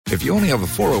If you only have a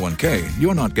 401k,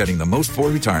 you're not getting the most for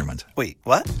retirement. Wait,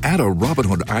 what? Add a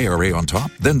Robinhood IRA on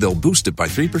top, then they'll boost it by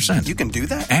 3%. You can do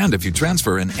that? And if you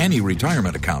transfer in any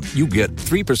retirement account, you get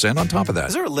 3% on top of that.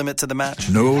 Is there a limit to the match?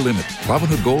 No limit.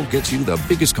 Robinhood Gold gets you the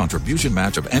biggest contribution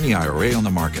match of any IRA on the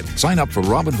market. Sign up for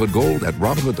Robinhood Gold at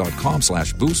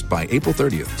Robinhood.com/boost by April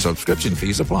 30th. Subscription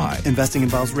fees apply. Investing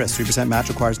involves risk. 3% match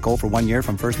requires gold for 1 year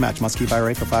from first match. Must keep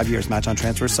IRA for 5 years. Match on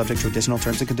transfers subject to additional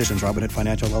terms and conditions. Robinhood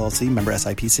Financial LLC, member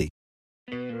SIPC.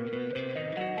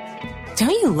 Don't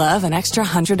you love an extra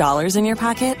 $100 in your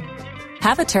pocket?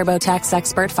 Have a TurboTax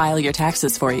expert file your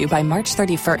taxes for you by March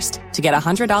 31st to get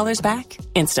 $100 back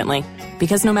instantly.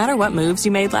 Because no matter what moves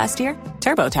you made last year,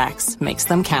 TurboTax makes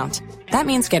them count. That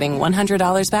means getting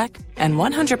 $100 back and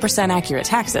 100% accurate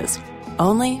taxes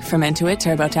only from Intuit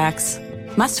TurboTax.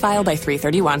 Must file by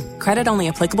 3/31. Credit only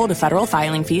applicable to federal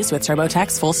filing fees with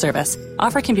TurboTax full service.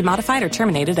 Offer can be modified or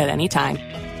terminated at any time.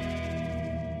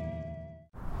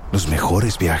 Los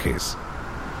mejores viajes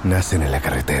nacen en la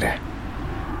carretera,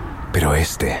 pero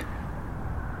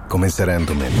comenzará en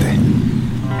tu mente.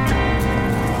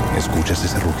 ¿Escuchas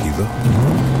ese rugido?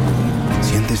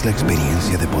 ¿Sientes la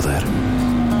experiencia de poder?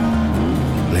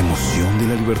 ¿La emoción de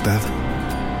la libertad?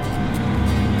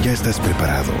 Ya estás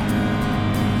preparado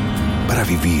para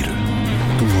vivir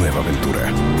tu nueva aventura.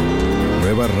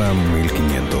 Nueva Ram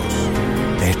 1500,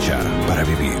 hecha para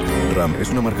vivir. Ram es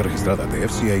una marca registrada de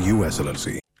FCI US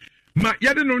LLC. Ma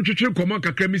yade no ntwetwe komo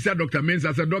kakra mi sa Dr.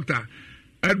 Mensa say doctor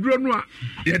aduro no a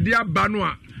yade aba no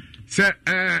a se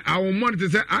awomon te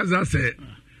se aza se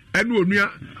enu onua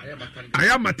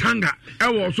ayamatanga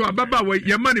ewo so ababa we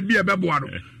yema ne bia beboa no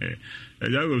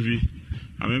eja go fi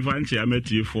amefa nche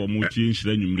ameti for mo ti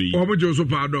nhira nwumri o mo je so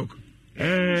pa doc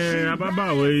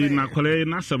ababa we na kole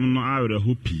na sem no awre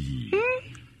ho pi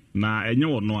na enye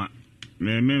wo no a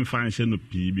me mfa nche no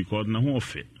pi because na ho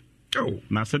ofe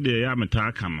na se de ya meta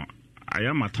aka no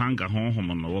ayamatanga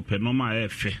honhom no wo pe no ma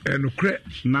efe enukre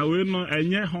na we no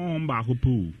enye honhom ba ho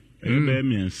pu ebe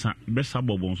miensa be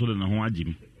sabobon so de na ho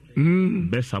agim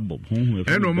be sabob honhom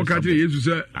efe eno mo ka tire Yesu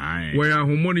se we ya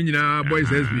homo ni nyina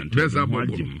boys SB be sabob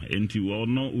enti wo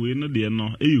no we no de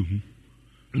no ehu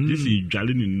disi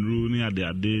dwale ni nuru ni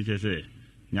ade se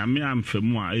nyame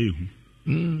amfemu a ehu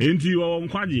enti wo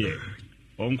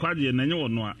nkwaje na nye wo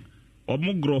no a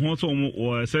omugro ho so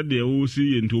o said de o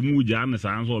si enti omugya na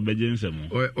san so obegensem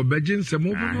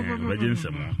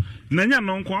na nya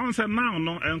no nkwa nse na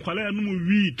no enkwala anu mu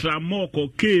wi tramoko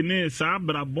ke ne sa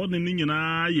brabo ne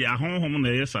nyina ye ahonhom na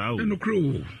ye sa o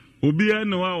obi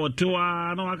ene wa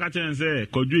otewa na waka chense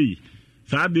kodwi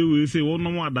sa de we se wo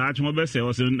no ada ache mo be se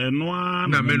o se eno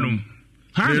na menum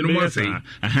ha no say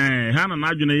ha na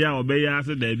adwene ya obeya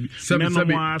se da bi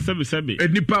menum sebe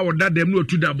enipa wo dadam no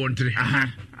otu da bontre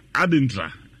adintra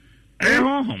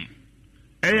honhom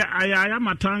aya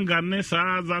matanga ne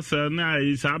sa za se na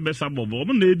isa besa bobo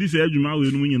mo na edi se adwuma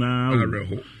we nu nyina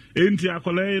enti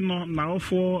akole no na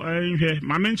ofo enhwe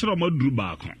ma me nkyere mo duru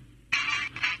baako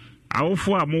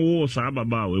awofo amowo sa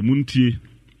baba we muntie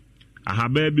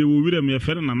ahaba bi wo wire me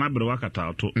fere na nabre wakata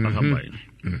ato ahabai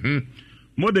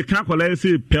mo de ka akole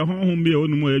se pe honhom bi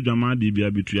onu mo adwama de bia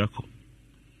bitu yakọ.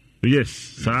 Yes,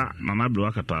 sa na nabre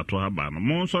wakata ato haba no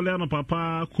mo sole no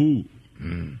papa ku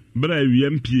bra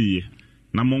wiempie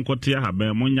na mo nkote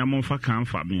haba mo nya mo fa kan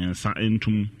fa miensa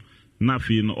entum na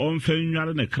fi no onfa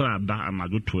nware ne krada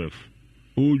anajo 12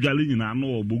 o dwale nyina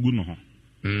no obogu no ho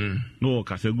no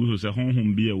ka se gu so se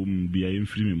honhom bia wo bia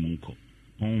emfiri me monko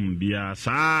honhom bia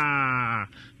sa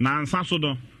na nsa so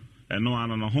do eno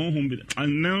ano no honhom bia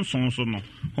nenson so no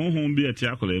honhom bia ti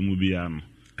akola mu bia no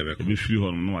ebe firi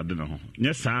ho no ade na ho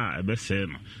nye sa ebe se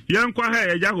no yenkwa ha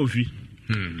ye ja kofi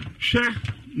hwe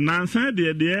nansan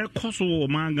de koso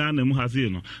manga na mu hase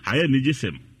no aye ni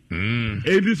jesem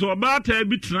ebi so ba ta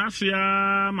bi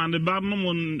trasia man ba no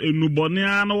enubone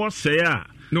na wo se ya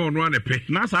no ane pe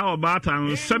na sa oba ta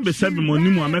sebe mo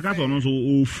nimu ameka so no so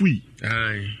ofui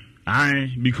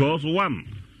ai because one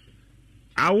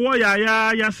awo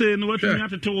ya say no watumi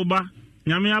atete wo ba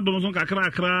nyame adom so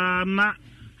kakra na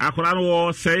akora no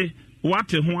wo say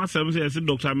what ho asem say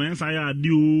Dr. Mensa ya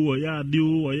dio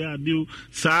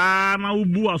sa na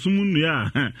ubu asumunu ya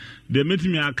de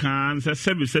metimi aka say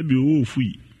sebe wo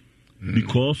ofui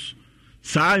because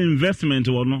sa investment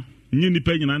wo no nyi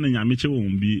nipa nyina na nyame che wo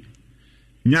bi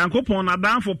nyankopon na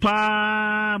danfo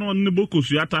pa no ne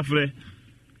bokosu atafre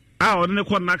ono ne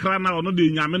kwon nakra na ono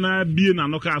de nyame na bie na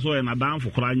no ka so e na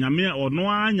danfo kra nyame ono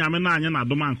a nyame na anya na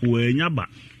dom anko wa nya ba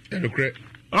enokre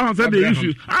say the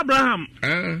issue Abraham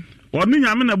ono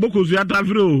nyame na bokosu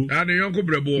atafre o ne yonko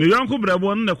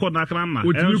brebo ne kwon nakra na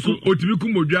otimi ku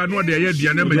modwa no de ye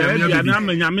dia na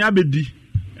nyame abedi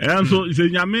And so it's a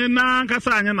Yamina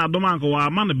Casanya Nadomanko,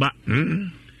 Maniba.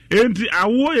 Enti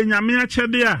awo ye nyame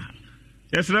achede a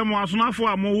yesere mo asonafo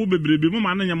a mo wo bebrebe mo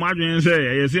ma na nyama adwen se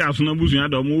yesi asona busua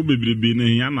da mo wo bebrebe na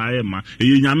hia na aye ma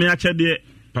ye nyame achede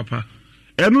papa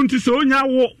enu nti se onya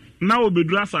wo na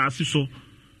obedu asase so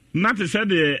na te se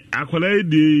de akwala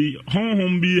de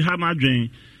honhom bi ha na adwen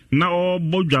na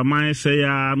obodwaman se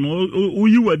ya no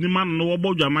uyi wani man no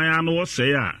obodwaman ya no se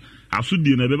ya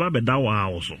asudi na beba beda wa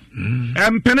wo so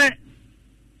empene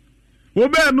wo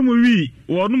be anum wi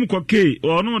wonum koke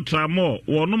wonum tramo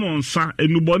wonum nsa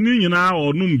enuboni nyina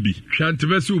wonum bi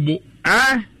hwantebesi ubo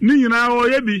ni nyina wo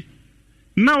ye bi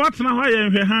na watena ho ye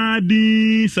hwe ha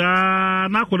di sa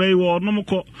na kodai wonum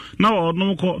ko na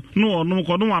wonum ko no wonum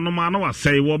ko no wanum na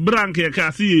wasai wo brank ye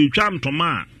ka se ye twa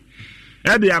ntoma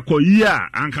e de akoyi a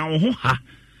anka wo ho ha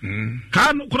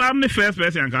ka no kura ne first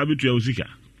person anka bitu ya usika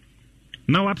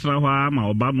na watena ho ma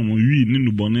oba no wi ni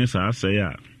nuboni sa sai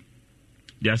a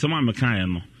ya sama me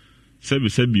kan no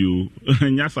sebi o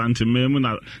nya santime mu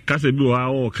na kase bi wa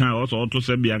o kan o so to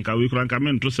sebi anka we kura anka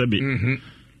men to sebi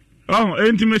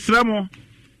enti mesramo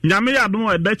nyame ya dum o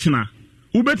edachina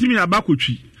ubetimi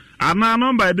abakotwi ana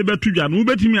number e de betudwa no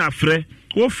ubetimi afre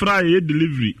wo fra ye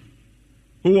delivery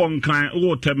wo nkan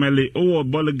wo temele wo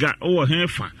bolga wo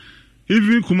hefa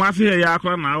even kumase he ya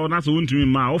akwa na o na so wontimi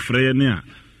ma wo fra ye ne a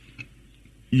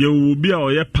you be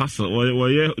a parcel or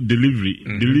delivery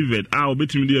delivered. I'll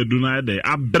bet me the Duna day.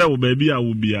 I better baby, I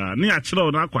will be a near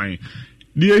child. Not quite.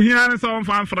 The here is some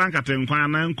fan frank at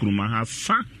Enquana and Kruma has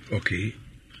son. Okay.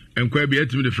 And quite be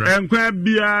to me the friend. And quite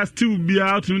be still be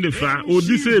out to me the friend. Oh,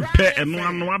 this is pet and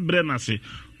one brenna say.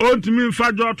 On to me,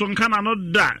 Fajot can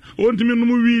not die. On to me, no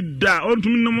movie die. On to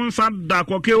me, no one sad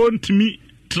dark. Okay, on to me,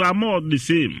 Tramor the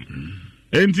same.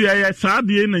 Enti ya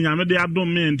saadie na nyame de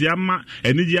adom me enti ama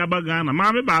eniji abaga na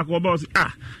ma me ba ko boss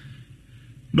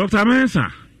Dr.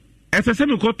 Mensa esese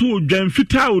me ko to odwan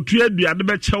fita otu aduade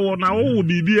be chewo na wo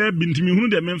bibia bintimi hunu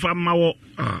de memfa ma wo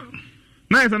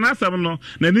na esa na asem no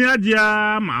na ni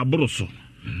agea ma aboroso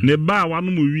ne ba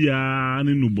wanu mo wia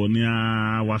ne nubone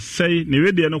a wasei ne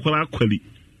we de no kwara akwali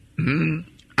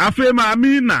afa ma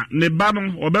amina ne ba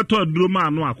no obeto aduro ma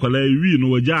no akwala wi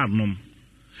no wagya anom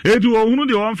etu ohunu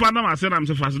de won fa na ma se na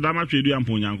mse fasida ma twedu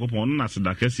ampo nyankopon na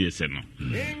seda kase ese no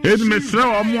etu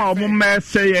mesra omo a omo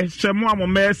meseye semo a mo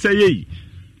meseye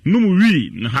num wi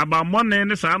na haba monne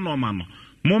ne sa no ma no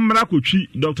mo mra kotwi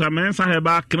Dr. Mensa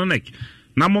Heba Clinic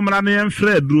na mo mra ne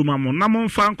enfra aduro ma mo na mo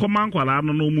mfa nkoma nkwala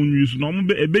no no mo nwisu no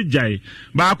mo ebejai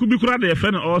ba ku bi kura de fe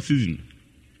all season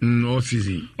all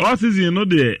season no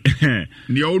de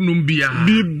ne onum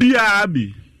bia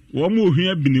bi Womu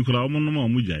ohia binikura womu no ma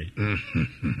omujai.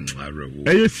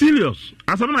 Serious.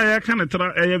 Asam na ya kan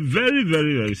tra very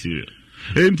very very serious.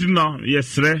 Enti no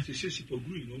yesre.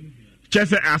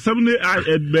 Chese asam ne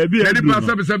baby e. Any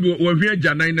pastor be say wo hia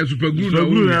janan na super glue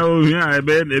na wo hia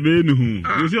ebe ni hu.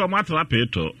 You see o ma tra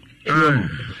peto.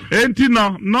 Enti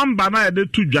no number na e de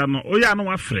tudwa no o ya no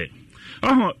wa frɛ.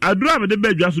 Adura me de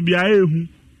badwa so bia ehu.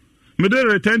 Me de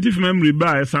retentive memory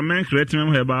ba samen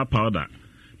creative herbal powder.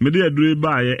 Me dey adure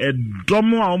ba ye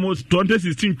edomo almost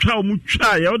 2016 twa o mu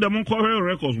twa ye o dem ko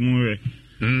records mu we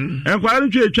enkwara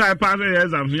twa pass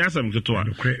exams nya sam keto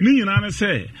ni nyina ne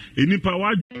say enipa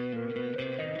wa.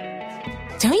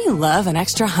 Don't you love an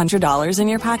extra $100 in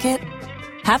your pocket?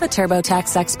 Have a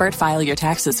TurboTax expert file your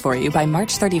taxes for you by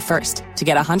March 31st to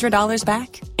get $100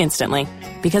 back instantly.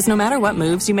 Because no matter what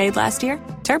moves you made last year,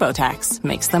 TurboTax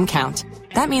makes them count.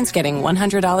 That means getting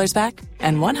 $100 back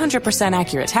and 100%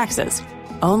 accurate taxes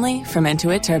only from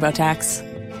Intuit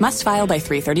TurboTax. Must file by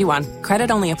 3/31.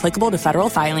 Credit only applicable to federal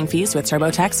filing fees with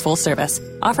TurboTax full service.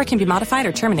 Offer can be modified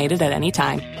or terminated at any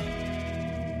time.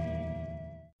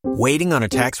 Waiting on a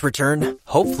tax return?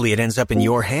 Hopefully it ends up in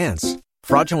your hands.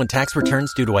 Fraudulent tax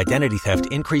returns due to identity theft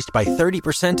increased by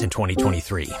 30% in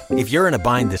 2023. If you're in a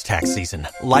bind this tax season,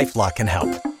 LifeLock can help.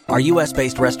 Our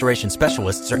U.S.-based restoration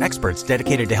specialists are experts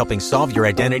dedicated to helping solve your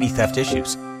identity theft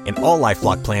issues. And all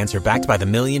LifeLock plans are backed by the $1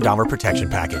 Million Protection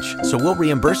Package. So we'll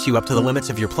reimburse you up to the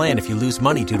limits of your plan if you lose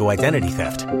money due to identity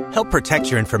theft. Help protect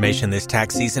your information this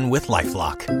tax season with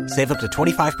LifeLock. Save up to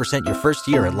 25% your first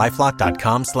year at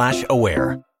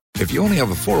LifeLock.com/aware. If you only have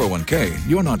a 401k,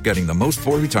 you're not getting the most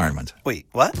for retirement. Wait,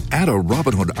 what? Add a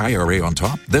Robinhood IRA on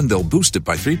top, then they'll boost it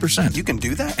by 3%. You can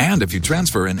do that? And if you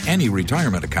transfer in any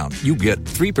retirement account, you get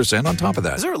 3% on top of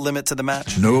that. Is there a limit to the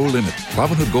match? No limit.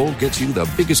 Robinhood Gold gets you the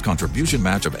biggest contribution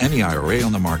match of any IRA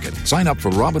on the market. Sign up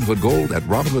for Robinhood Gold at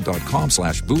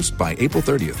Robinhood.com/boost by April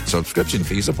 30th. Subscription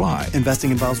fees apply.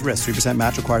 Investing involves risk. 3%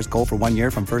 match requires gold for 1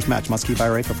 year from first match. Must keep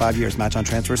IRA for 5 years. Match on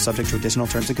transfers subject to additional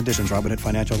terms and conditions. Robinhood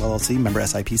Financial LLC. Member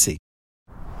SIPC.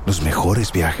 Los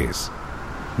mejores viajes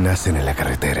nacen en la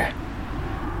carretera,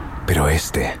 pero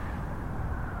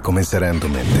comenzará en tu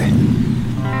mente.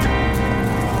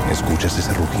 ¿Escuchas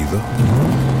ese rugido?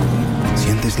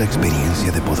 ¿Sientes la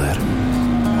experiencia de poder?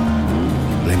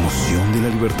 ¿La emoción de la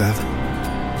libertad?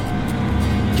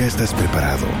 Ya estás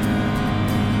preparado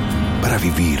para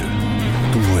vivir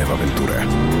tu nueva aventura.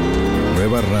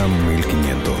 Nueva RAM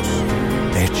 1500.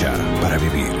 Hecha para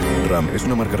vivir. RAM es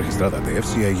una marca registrada de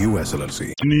FCI US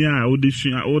LLC. Nia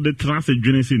ode transit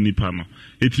dwenese nipa no.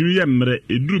 Etimi ye mre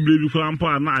eduru brebi ko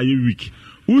ampa na aye week.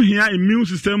 Uhia immune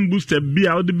system booster bi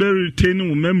a ode be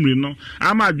retaining memory no.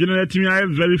 Ama adwene etimi aye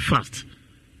very fast.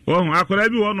 Oh, akola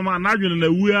bi wo no ma na adwene na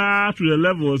wua to the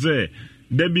level say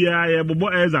Debia ye bobo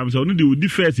exams so no the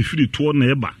first free to na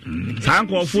eba.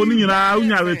 Sankofo ni nyina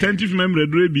unya retentive memory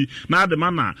drebi na de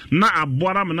mana na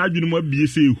abora me na adwene mu abie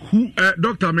say hu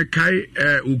doctor me kai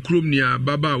ukrom nia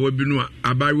baba wabinu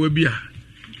abai wabia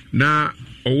na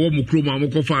owo mukrom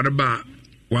amokofa ba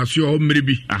waso ho mmere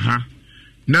bi aha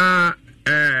na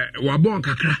wabon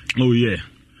kakra oh yeah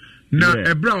na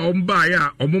ebra omba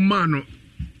ya omoma no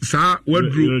sa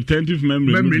wadru retentive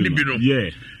memory bi no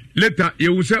yeah later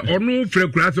you say onu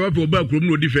frekurase wa for ba krom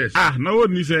no di first na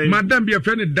woni say madam be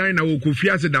friend dine na wo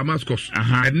kofiase Damascus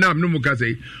and now no muka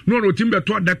say no timbe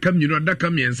to adaka mi no adaka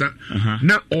miensa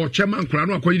na o chairman kra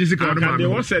no akoyi sika o ma there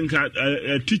was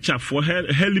a teacher for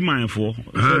Heliman for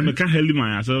so me ka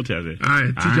Heliman as well tell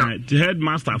teacher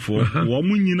headmaster for wo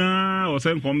mu nyina o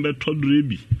say kom be todure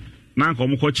bi na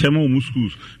kom ko chairman mu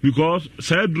schools because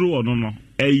say draw no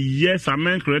yes, I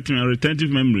mean correcting a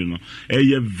retentive memory no.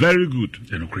 Very good.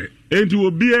 And will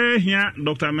be here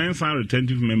Dr. Mensa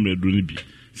retentive memory do be.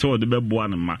 So the bebo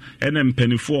one ma. And then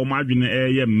penny for margin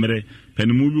mere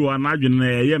penny movie one margin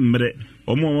mere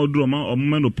or more drama or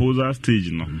menopausal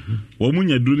stage no.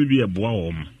 Womunya do be a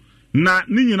boa na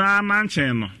nina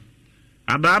manchen no.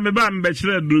 Adabe bam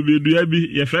bachelor do be do be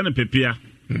your friend pepia.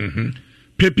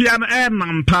 Pepia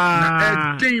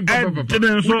nampa.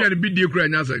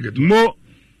 Mo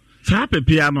sa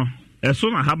pepia no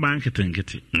eso na ha bank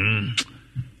tenkete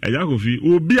eya ko fi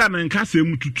obi a nka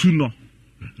sem tutu no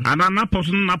anana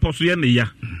poso na poso ye ne ya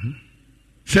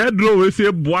se dro we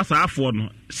se boa sa afo no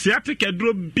se atike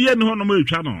dro bia ne ho no ma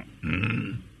etwa no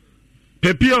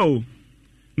pepia o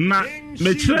na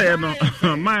me kire ye no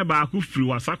my ba ku firi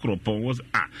wasakropon was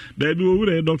there be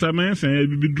owure Dr. Mensen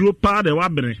bibi dro pa de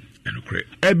wabere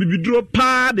bibi dro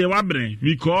pa de wabere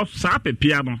because sa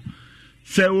pepia no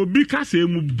se obi ka se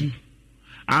mu bu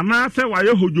ana se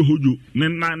waye hojo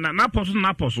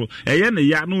na poso eye ne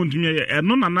ya no ntimi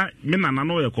eno na me na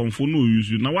no ye konfo no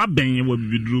use na wa ben wa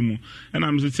bibiduru mu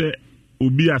na me se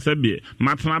obi asebe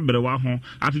matena bere wa ho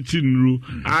atiti nuru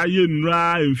aye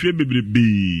nura emfie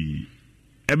bebrebe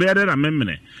ebe ya na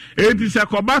memene enti se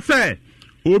koba se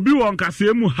obi won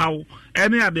kase mu haw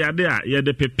ene ade a ye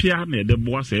de pepia na ye de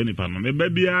boa se nipa no me ba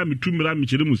bia metumira me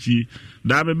kire musi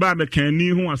da me ba me kan ni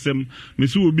ho asem me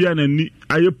se obi anani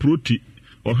aye proti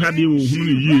o hade wo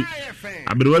hunu yi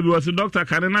abrewa bi wase doctor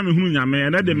kan na me hunu nyame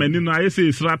na de mani no aye se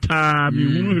israta me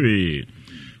hunu hwe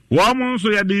wo mo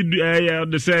so ye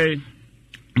de say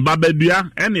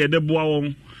babadua ene ye de boa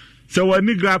won se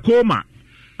wani glaucoma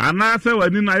ana se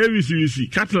wani na ye wisi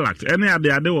cataract ene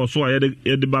ade wo so ye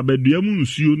de babadua mu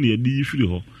nsuo na ye di firi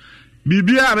ho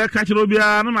bibia be ka kiro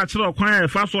bia na ma kiro kwan e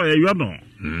fa so ye yo no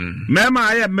mema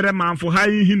aye mere manfo ha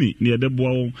hini na ye de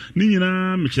boa won ni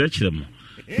nyina me kire mo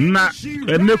na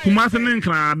ene kumase ne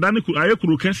nkra da ne aye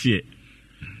kuru kese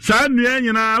sa nua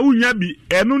nyina unya bi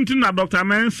enu nti na Dr.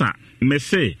 Mensa me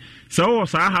say sa wo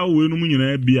sa ha we nu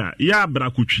nyina bia ya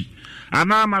abrakotwi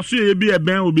ana maso ye bi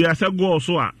eben obi ase go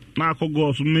so a na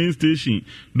akọgọ so main station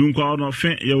dunkwa no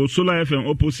fe ye Solar FM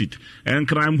opposite en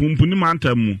crime humpuni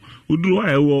mantamu uduru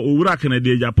ha wo owura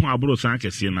Canada Japan aburo san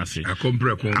kese na se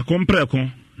akompreko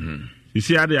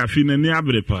isi ade afi na ni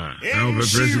abre pa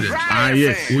president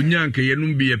yes onyanke ye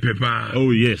num bi ye pepa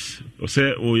oh yes o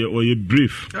say o ye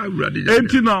brief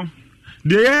enti no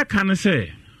de ye kan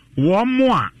say wo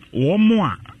mo a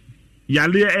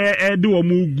yale de wo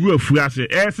mu gu afu ase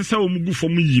se wo mu gu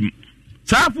fom yim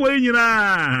safo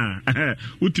nyina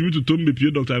utimi tutombe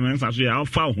pie Dr. Mensa so ya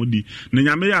fa ho di na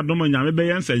nyame ya dom nyame be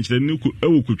yensa nkyere ni ku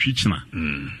ewo kutwi kina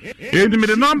enti me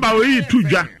de number we yi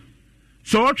tudwa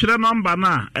so twere number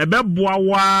na ebe boa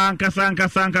wa nkasa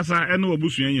ene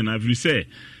obusu nyina free say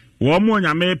wo mo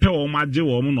nyame pe wo magye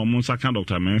wo mo no mo nsaka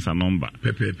Dr. Mensa number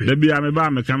da bia me ba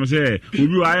me kam say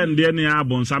obi wa ye nde ne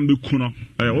abonsam be ku no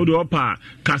o de opa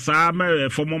kasa me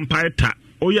fo mo mpaita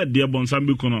o ye de abonsam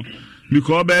be ku no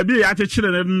because baby ya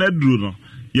chechire na duru no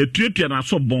ye tuatua na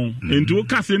so bon enti wo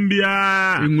kasem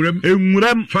bia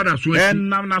enwuram fada so en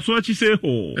nam na so chi say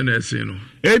ho na say no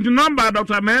enti number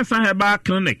Dr. Mensa Herbal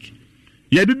Clinic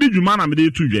ye di djuma na me dey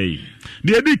tu dwai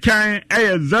de di kan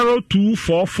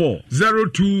 0244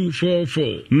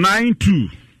 92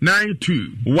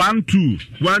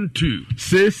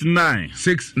 69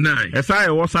 esa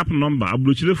your WhatsApp number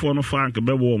abrochire phone no frank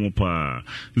be wo mo pa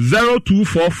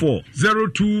 0244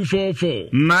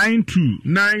 92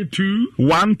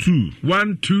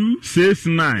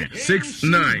 69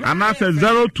 and that's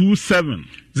 027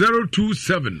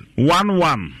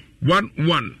 11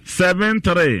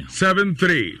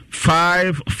 73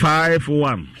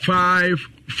 551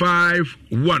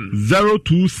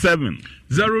 027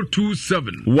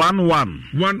 11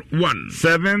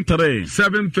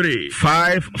 73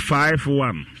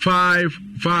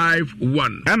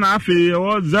 551 and I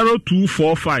feel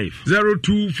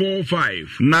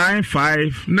 0245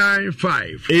 95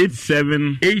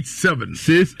 87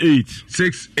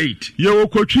 68 yo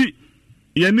kochi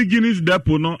yani Guinness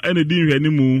Depot no ene din hwani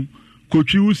mu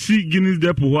kochi usi Guinness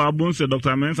Depot ho abon se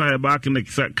Dr. Mensa Herbal Clinic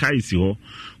kai si ho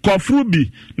kofru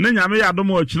bi na nyame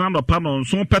yadom o china no pa no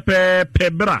so pepe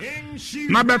pebra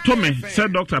na beto me se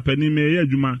Dr. Pani me ye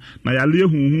adwuma na yale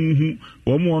ehuhuhu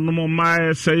wo mo onom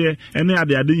ma seye ene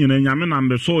ade nyina nyame na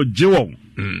mbe so je wo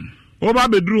oba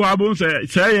bedru abon se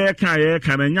ye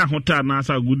kan na nya hota na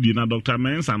asa gudi na Dr.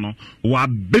 Mensa no wa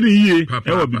beni ye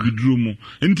e wa bibidru mu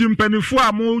nti mpanifo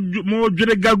a mo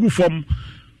dwere gagu fom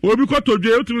obi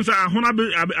kotodwe otum sa ahona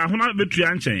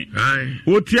betua nchen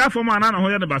otia fom ana na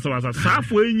ho ye ne basa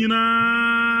safo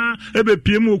enyina ebe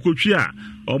piem okotwi a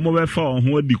omo be fa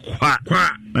ho adi kwa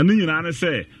na ne nyina ne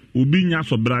se obi nya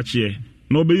so brache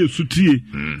na obeye sutie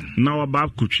na oba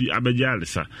kotwi abeje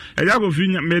alisa eja go fi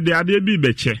me de ade bi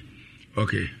beche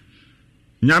okay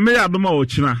nyame ya doma o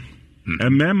china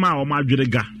emema o ma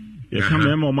dwerega ye ka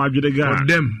mema o ma dwerega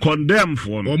condemn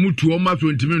for o mutu o ma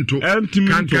so ntiminto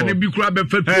kanka ne bi kura be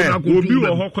fatu na ko obi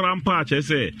wo hokora mpa a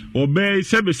chese obe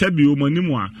sebi o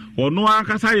manimu a ono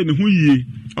ankasa ye ne hu yie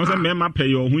o se mema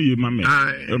peye o hu yie ma me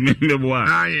me bo a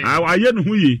aye ne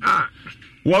hu yie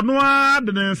wono a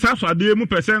de ne saso ade mu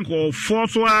percent ko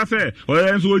forso a se o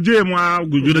ye nso oje mu a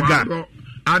gudwerega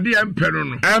ade empero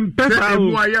no empesa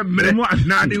o aye mere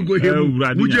na ade go hemu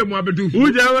uje mu abedu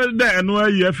uje de eno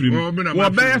ayi afrim wo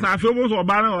be sa afi mo so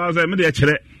ba na o se me de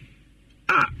kire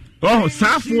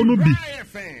safo no bi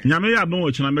nyame ya don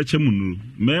o kina meche mu nuru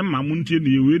me ma mu ntie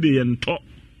ne we de ye nto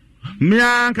me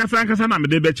ankasa na me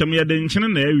de beche mu ye de nchene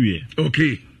na awie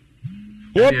okay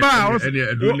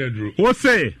o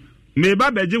say me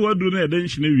ba beje waduru na eden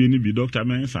hine wie ni bi Dr.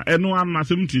 Mensa eno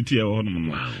amasem titi e ho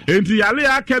no enti yale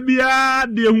aka bia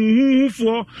de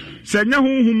huhuhufo senya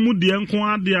huhum mu de nko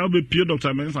ade a obepie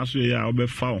Dr. Mensa so ya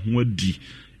obefa ho adi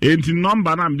enti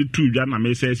number na me tu dwa na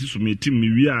me say so me tim me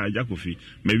wi a Jakofi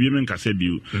me wi me nkasa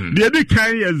biu de bi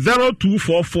kan ye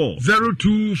 0244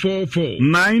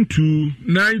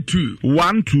 92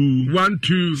 12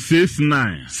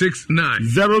 69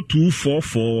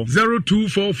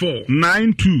 0244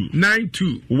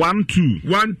 92 12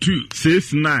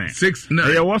 69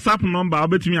 your WhatsApp number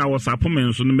obetimi a WhatsApp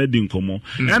me so no medi nkomo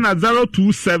and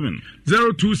 027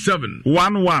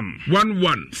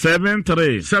 11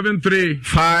 73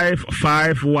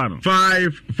 551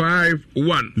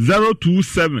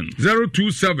 027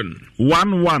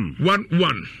 11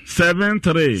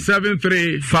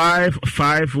 73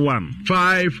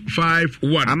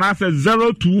 551 and I said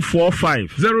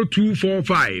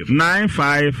 0245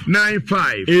 95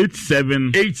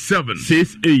 87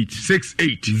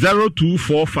 68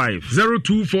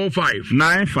 0245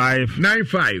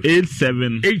 95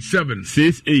 87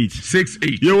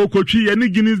 68 ye wokotwi ye ni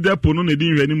Guinness Depot no ne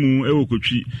din hwani mu e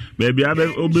wokotwi baby abe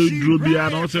obedro bia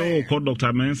na se o ko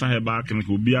Dr. Mensa Herbal Clinic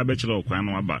obi abe kire okwan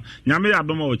no aba nyame ya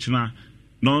doma o kina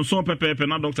no so pepepe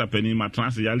na Dr. Penny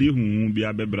matranse yale huhu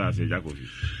bia bebra se Jakofi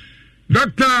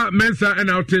Dr. Mensa and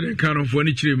out in kind of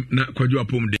one chim na kwadwo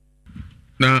apom de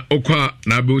na okwa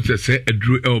na be se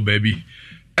adru el baby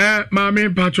maame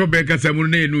patro be kasa mu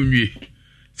na enu nwie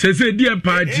se di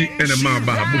party ena ma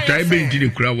ba butai be ndi ne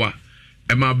kurawa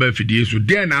e ma ba fidie so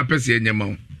de na apese enyema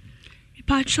ho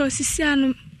patro sisi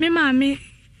anu me maame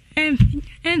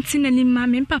entinani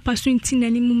maame papa so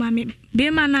entinani mu maame be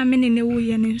ma na me ne wo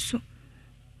ye ne so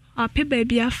ape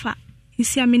baby afa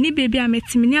isi ameni baby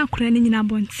ametimini akura ne nyina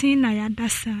bontin na ya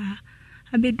dasa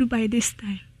abedu by this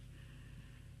time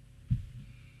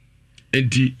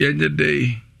enti yenye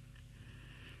day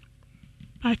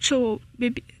patro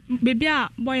baby a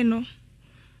boy no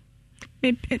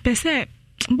pese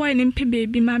boy ne mpe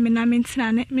baby maame na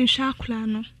mentina ne menhwa akura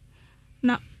no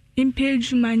na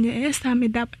impage manye esa me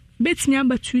da betimi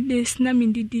aba 2 days na me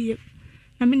didi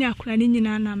na me akura ni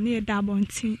nyina na me da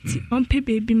bonti onpe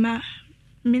baby ma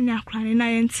me akura ni na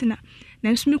yentina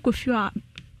na nso me kofi a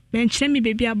benchire me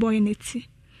baby aboy neti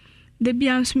de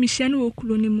bia nso me hia no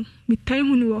okulo ni mu me tan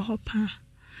hu ni wo hopa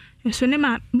nso ne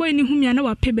ma boy ni hu me na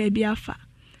wa pe baby afa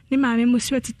ne ma me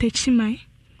musi wetitachi mai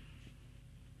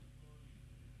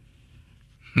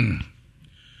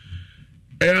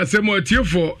asɛm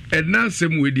atiefo ɛna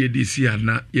asɛm wedi edisi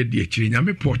ana yedi akiri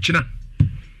nyame pɔkyena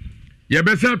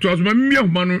yɛbɛsɛ ato asoma mmia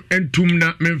homa no entum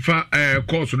na memfa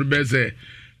course no bɛsɛ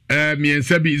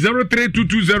miensa bi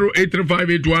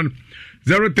 0322083581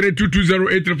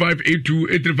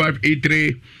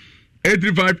 0322083582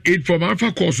 83584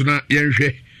 manfa course na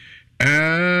yɛnhwɛ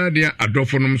nea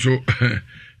adɔfo nom so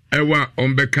ɛwa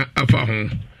ɔmbɛka afa ho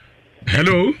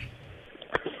hello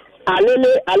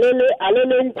alele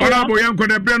ora bo yanko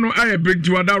de bre no aye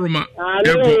binti wadaruma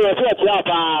yanko ye fe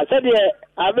pa se de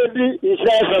abebi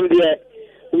Israel from there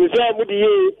we say mu di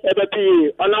ebepi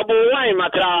onabo wine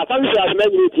matra family as me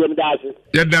team dance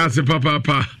ye dance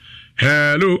papa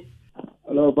hello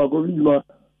papa bima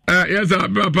yes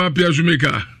papa Pierre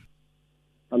Shumeka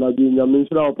ala di nyame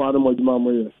Israel pa no moduma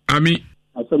moye ami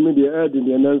asemi de e di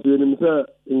nanso ni se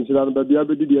Israel ba bia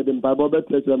bedi de mpa bo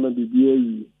betre ma bibia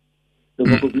yi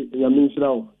Yamin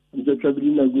Shroud, na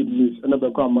good news, and a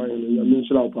Bakama, Yamin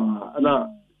Shroud, and a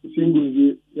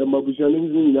single Yamabusan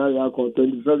in Yako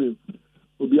 27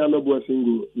 will be a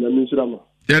single Yamin Shroud.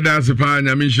 Yeah, that's a fine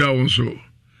Yamin Shroud also.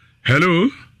 Hello?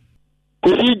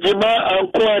 Jima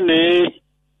and Kwane.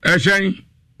 Ashang,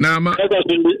 Nama,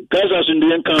 Casas in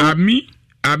the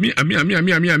Ami.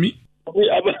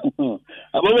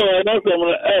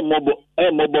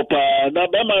 Mobile pa na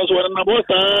be ma so na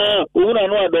bosa una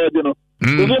no ado no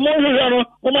mo mo no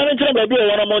mo ma nche ba bi o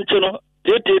wana mo nche no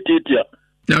titia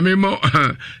nyame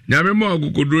mo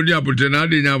agukodro ni apote na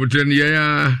ade nya apote ne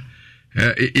ya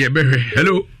behwe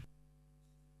hello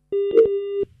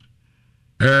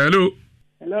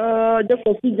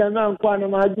jefo fi jana nkwa na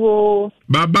majo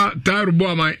baba taru bo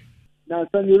amai na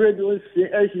so ni radio si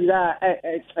ehira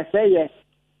eseye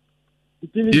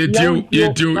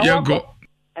Yetiu yanko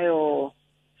ayo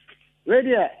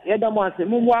radio yeda mo ase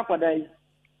mu akwada yi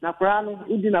na kora no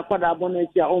udi na kwada abona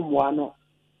eki a omwa no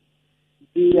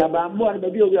di abambo na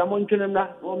bi obi amontwenem na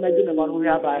o meji na manu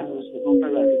ya ba no so no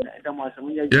pela yeda mo ase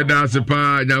munya yeda ase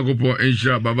pa nyakopo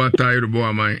insha baba tayo bo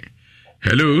amai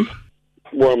hello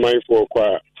bo amai for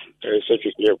kwa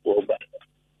secretary for ba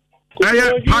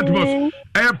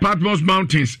Patmos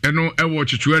Mountains eno ewo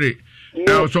chichwere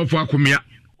so for akomia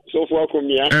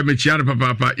me chiara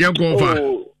papa yanko fa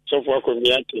so for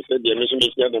akomia te se de me so me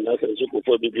chiara na se ko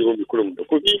fo bibi ho bikurum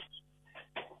ko bi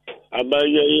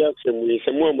abaye ya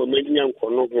semu amamanya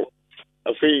nkono ho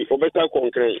afei obeta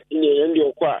konkran nye ndi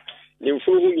okwa ne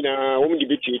mfu hu nyina wo mde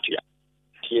betuatua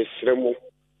tie sremu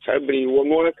sabri wo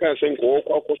no aka sen ko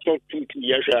okwa ko so tutu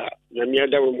ya sha na mi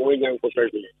ada wo mo nya nko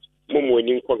saje momo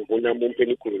ni nko ko nya mo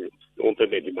mpeni kuru no mpe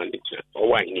be di manager o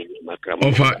wa ni makram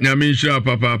ofa nyame nsha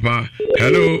papa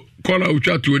hello call out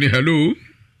chat ni hello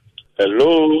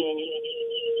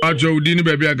ajo udini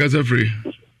baby agasa free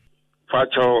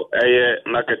Facho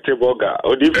nakete boga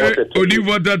odi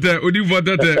votate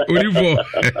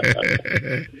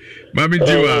mami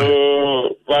jiwa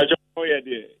Facho ye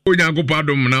die onyanko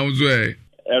padom na uzo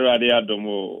erade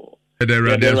adomo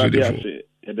ederade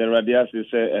ase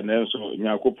se enenso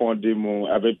nyakopon de mu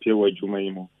abepie wadwuma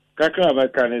yi mu kakra ba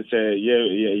kan se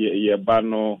ye ba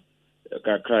no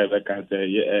kakra ba kan se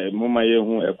muma ye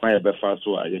hu ekwan ye befa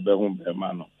so a ye be hu be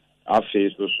ma no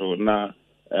afi so na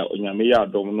onyame ya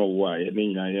adom no wo a ye ne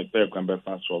nyina ye pe kwan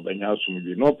befa so be nya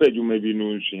asumbi no pe dwuma bi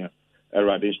no nsua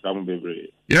erade stam bebre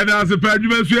ya da se pa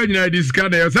dwuma so nyina diska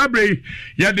na ya sabre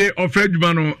ya de ofra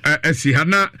dwuma no asi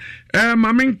hana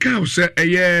mamenka se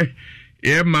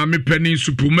mami penny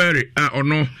supumere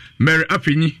ono Mary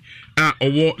Afinyi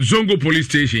owo Zongo Police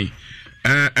Station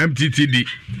MTTD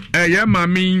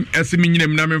mami asimi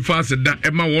nyinem na memfa se da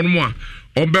ema won mo a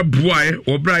obeboae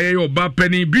obraye oba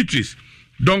penny Beatrice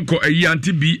donc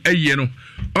anti bi no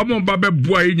omo ba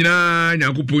beboae nyina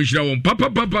nyankopon hira won papa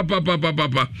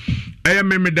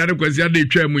meme dare kwasi ade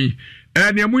twa mu yi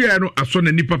ne amu ye no aso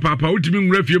na ni papa utimi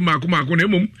nwura fie mako na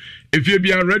emom efie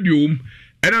bia radio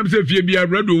enam se fie bia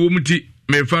radio ti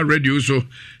me fa radio so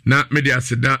na me de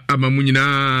aseda amamu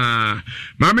nyina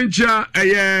ma me ncha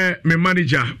me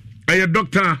manager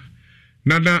doctor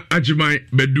Nana Ajimai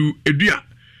Bedu Edua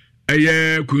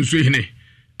kunso hine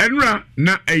enra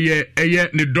na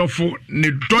ne dofo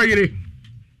ne doyere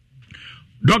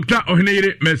Dr.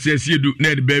 Ohinere Mercy Edu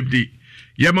na birthday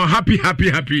yama happy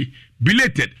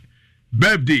belated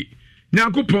birthday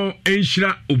nyankopɔn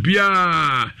enhyira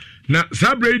obia na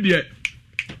sabre die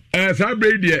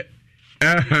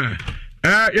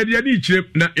yɛde kyerem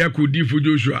na yakodi fo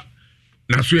Joshua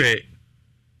na so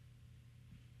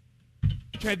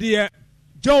kɛdeɛ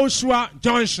Joshua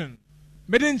Johnson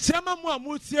meden nkyɛma mu a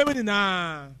motie me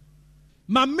nyinaa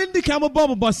ma mendika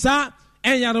mobɔbobɔ saa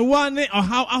ɛnyarewa ne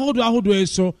ɔhaw ahodoɔ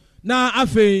so na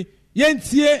afei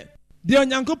yɛntie deɛ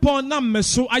onyankopɔn nam me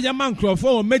so ayɛma nkurɔfoɔ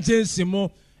wɔ emergency mu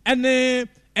ɛne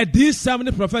adisam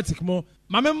ne prophetic mu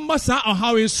ma memmɔ saa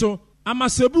ɔhaw yi so ama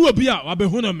sɛ obi wɔ bi a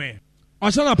wabɛhu no me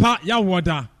ɔhyɛ na pa yɛwɔ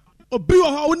da obi wɔ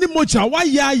hɔ wone mogya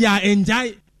wayɛayɛ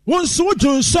ɛngyae wo nso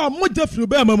wodwo nso a mogya firi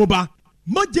bɛɛma mu ba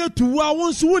mogya tuwu a wo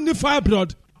nso wonni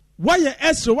fibroid wayɛ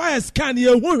ɛsere wayɛ scan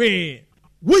yɛhu hwee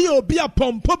woyɛ obi a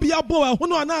pɔmpɔ bi abɔ ɛho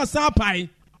no anaasa apae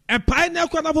ɛpae na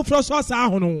ɛkɔ na foforɔ so asa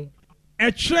ahono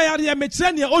ɛtwerɛ yareɛ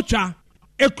mekyerɛ neɛ ɔtwa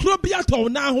ekuro bi atɔw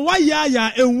na ho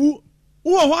wayɛayɛ ɛnwu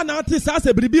wowɔ hɔ na ate saa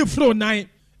sɛ biribi foro nan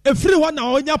ɛfiri hɔ na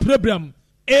ɔnya problem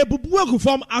ebubu agu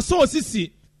fam asɔ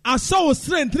osisi asɔ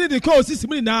osirentiri de kɔ osisi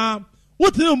mu nyinaa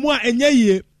wotene mu a ɛnyɛ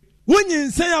yie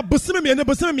wonyinsɛn a bosome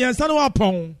mmiɛnsa no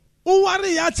wapɔn woware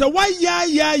yɛ akyɛ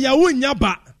wayɛayɛ wonya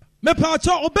ba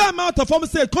mepaakyɛ ɔbɛɛma atɔ fam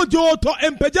sɛ kodwo tɔ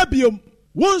mpagya biom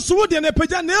wo nso wodeɛ no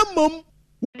pagya na mmom.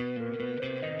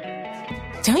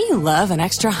 Don't you love an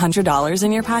extra $100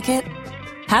 in your pocket?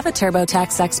 Have a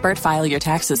TurboTax expert file your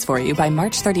taxes for you by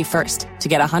March 31st to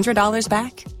get $100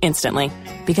 back instantly.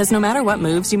 Because no matter what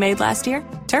moves you made last year,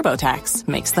 TurboTax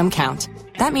makes them count.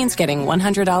 That means getting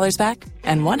 $100 back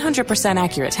and 100%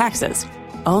 accurate taxes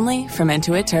only from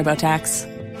Intuit TurboTax.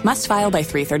 Must file by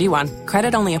 3/31.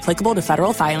 Credit only applicable to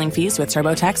federal filing fees with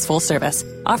TurboTax full service.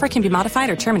 Offer can be modified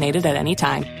or terminated at any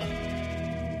time.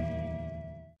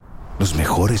 Los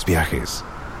mejores viajes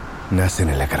nacen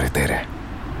en la carretera.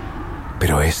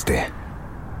 Pero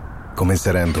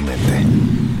comenzará en tu mente.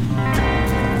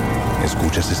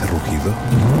 ¿Escuchas ese rugido?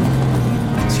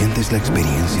 ¿Sientes la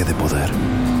experiencia de poder?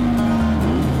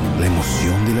 ¿La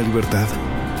emoción de la libertad?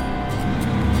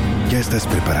 Ya estás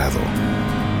preparado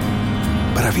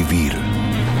para vivir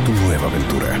tu nueva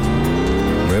aventura.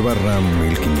 Nueva RAM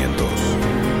 1500.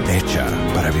 Hecha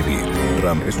para vivir.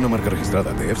 RAM es una marca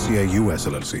registrada de FCA US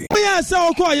LLC.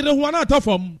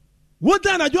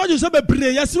 Wodana George so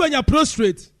bebre yasiwanya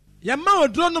prostrate ya ma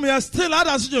odronom ya still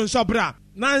others jo so bra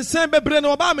na nsen bebre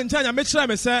no ba me nchanya me kire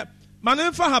me se ma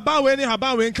ne mfa haba we ni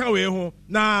haba we nka we ho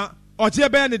na oje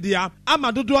be ne dia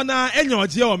ama dodo na enya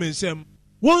oje o me nsem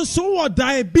won so wo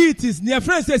diabetes ne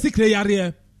friend say sikre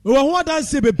yare wo ho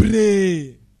dance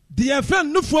bebre the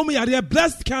friend no form yare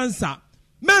breast cancer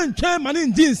men twen ma ne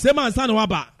njin nsem ansa na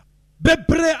waba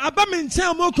bebre aba me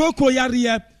nchen mo koko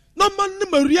yare no man ne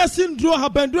Maria syndrome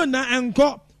habandro na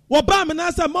enko wo ba me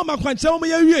na sa mama kwanche mo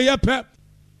ya wie ye pe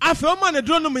afa o ma ne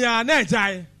dro no me ya na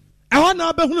ejai e ho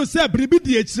na ba hunu se bribi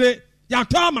di ekire ya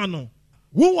to ama no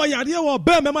wo wo yare wo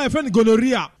ba me ma efe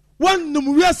gonorrhea won num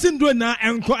Maria syndrome na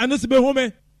enko eno se be hu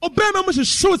me o ba me mo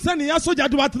show se ne ya soja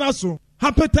de watena so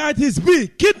hepatitis B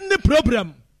kidney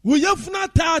problem wo yefuna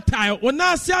tatai o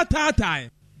na asia tatai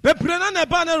bepre na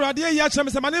ba na rade ya kire me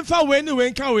se ma ne fa we ni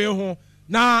we nka we ho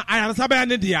na ayarasa ba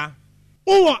ne dia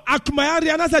wo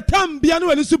akumayare na se tambia no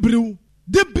wani subriw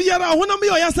de biara honam ye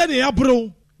oyasa ne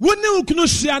yabro woni ukunu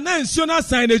hia na nsuo na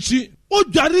san nachi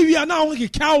odware wi na ho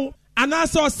kekaw ana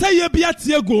se oseye bia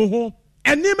tie go ho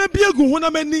enima bia gu ho na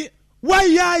mani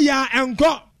wayaya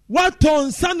enko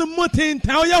waton san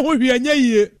mutinta oya ho hwianya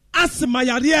yie asema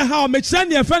yare ha o mekira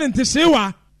ne efe ne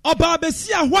ntehyewa oba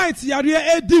besia white yare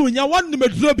edi unya wonne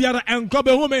meduro biara enko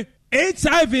be home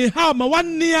HIV ha ma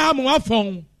wanne am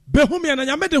wafon behumi na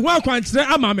nyame de ho akwankyere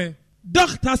ama me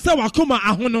doctor se wakoma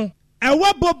ahono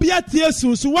ewa bobia tie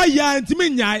sunsu waya ntimi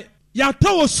nyae ya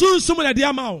tawo sunsum na de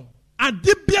ama wo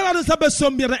ade biara no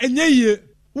sabesom biara enye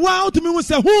wa utumi hu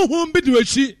se huhum bi de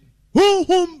wachi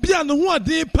huhum bia no ho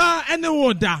ade pa ene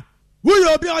woda wo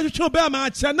yo bia atwetwe be ma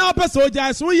ache na opese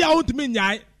ogya so ya utumi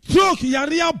nyae stroke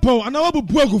yare abo ana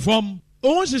wabubu agufom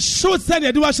o hye short se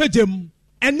de wa hyegem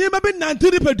enima bi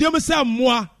nantiri pedium se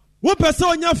mmoa wo pese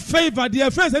onya favor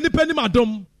the friends any penny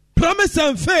madom promise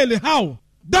and fail how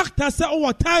doctor say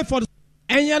o typhoid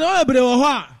enya no ebre wo ho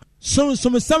a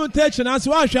some temperature na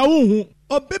so ahwa wo hu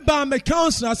obi ba me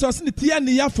counselor so se ne tie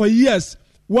ne ya for years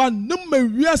one no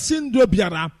Wiase ndo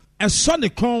biara eso ne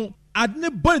kon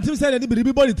adne body team say ne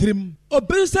biribi body team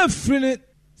obi se free ne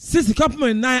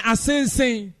 6.9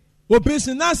 asensen obi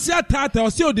se na sia tata o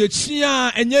se o de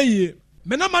chia enye yi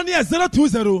me na mane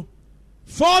 020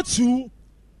 42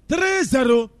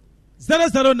 30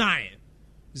 009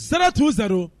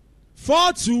 020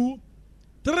 42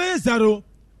 30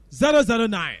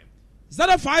 009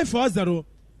 0540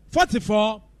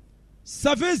 44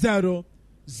 70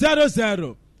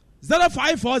 00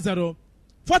 0540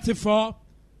 44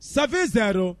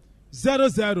 70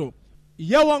 00.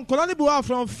 Yewon kolani buwa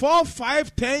from 4,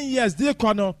 5, 10 years di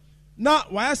kono na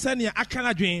waya sani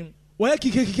akana dwen waya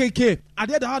kikekeke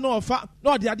ade da ha no ofa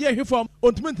na ode ade ehwefom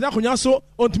ontumi ntina konya so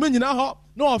ontumi nyina ho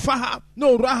na ofa ha na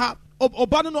owura ha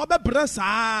oba no obebre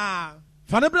saa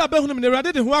fa ne bra behunu me ne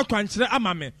rade de ho akwankyere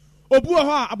ama me obu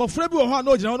ho a abofra bi ho a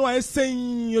na ogina ho no waya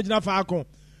sen ogina fa akon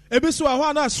ebi so ho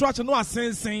a na stretch no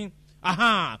asensen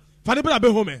aha fa ne bra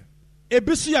behu me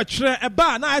ebi so ya twere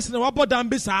eba na ayese ne wabodam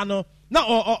bi saa no na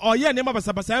ɔyɛ nneɛma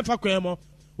basabasa ɛmfa kwan mu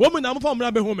wɔn mu nam fa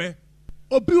ɔmuna bɛho mɛ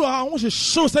obi wɔ ha ho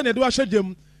hyehyew sɛ ne de wahyɛ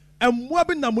gyem mmoa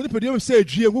bi nam nipadua mu sɛ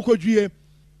edue nkokɔdue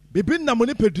bibi nam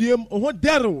nipadua mu ɔho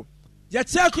dɛrew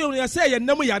yɛkyɛ akɔyɛ no yɛsɛ yɛ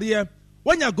nam yareɛ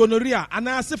wɔnya gonorrhea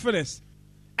anaa syphilis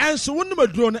ɛnso wɔn nom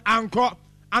aduro no ankɔ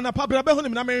anapa bra bɛho ne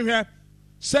mu na menhwɛ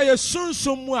sɛ yɛ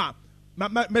sunsun mu a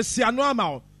mɛsi ano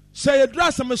ama wo sɛ yɛ duro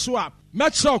asɛm so a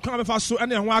mɛkyerɛ ɔkwan bɛfa so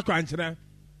ɛne ɛho akwankyerɛ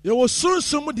yɛwɔ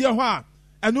sunsun mu deɛ hɔ a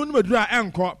ɛnu no maduro a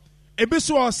ɛnkɔ ebi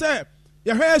so wɔ sɛ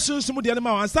yɛhwɛ sunsun deɛ no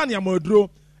ma wansa ne amaduro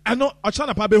ɛno ɔkyerɛ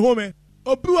napa bɛhome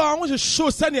obi wɔ a wɔhyehyɛ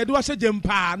sɛnea ɛde wahyɛ gyem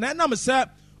paa na ɛnam sɛ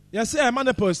yɛsɛ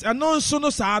menopause ɛno nso no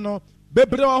saa no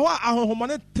bebree wɔ hɔ a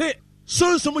ahohomɔne te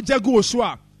sunsun gya gu wɔ so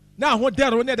a na aho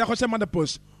dɛro ne ɛde akɔhyɛ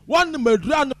menopause wɔn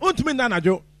maduro a no ntumi nna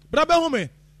anadwo bra bɛhome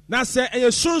na sɛ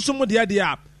ɛyɛ sunsun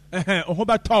deɛ a ɔho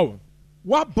bɛtɔw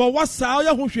wabɔ wasaa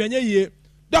ɔyɛ ho hwɛ nyɛ yie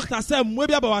dɔkta sɛ mmoa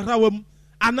bi aba wahra wɔ mu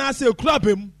anaasɛ ekura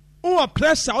bɛm wowɔ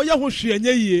pressure woyɛ ho hwee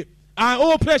nyɛ yie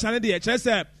wowɔ pressure no deɛ kyerɛ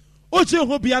sɛ wogye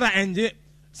ho biara ɛngye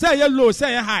sɛ ɛyɛ low sɛ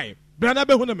ɛyɛ high bra na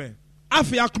bɛhu no me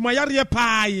afei akoma yareɛ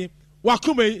paa yi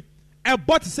wakoma yi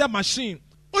ɛbɔ te sɛ machine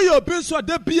woyɛ obi nso a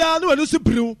da biara ne w'ani so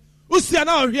biriw wosia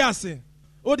na ɔhwe ase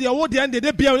wodeɛ wodeɛ no deɛ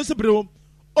da biara w'ani so biriw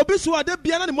obi so a da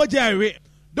biara na ne mogya ɛwe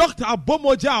doctor abɔ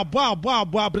mogya abɔ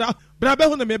bra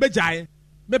bɛhu no me ɛbɛgyae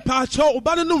mepaakyɛw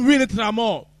woba no nom wii ne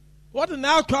tramɔ wɔde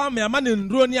na akɔ ama ama ne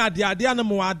nduro ne adeadeɛ no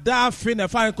mu ada afe na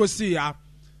ɛfa nkɔsi ya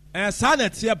saa na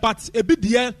ɛteɛ but ebi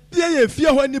deɛ yɛ fie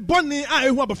hɔ ni bɔne a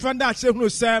ehu abɔfra no akyerɛ hunu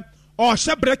sɛ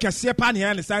ɔhyɛ brɛ kɛseɛ pa ne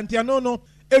yɛn ne saa nteɛ no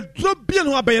eduro bie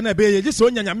no ho abɛyɛ na ɛbɛyɛ gye sɛ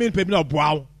onya nyame nipa bi na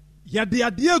ɔboa wo yɛde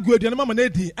adeɛ egu aduane mama no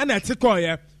adi ɛna ɛte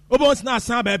kɔɔyɛ wobɛwɔ sena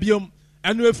asan baabiom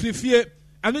ɛno efiri fie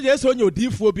ɛno deɛ sɛ onya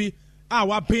odiifoɔ bi a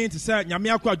wabɛn te sɛ nyame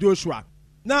akɔ Joshua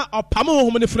na ɔpam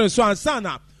honhom ne firi so ansa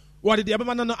na wɔde deɛ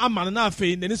bɛma no ama no na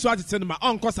afei n'ani so atete no ma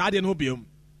ɔnkɔ saa adeɛ no ho biom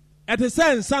ɛte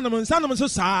sɛ nsanom nso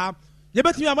saa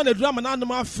yɛbɛtumi ama no aduru ama no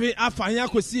anom afe afa he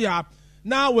akɔsi a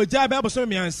na wɔagya bɛyɛ bɔsɔme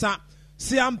mmiɛnsa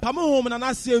sɛ ampam honhom na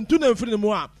naseɛ ntu na mfiri no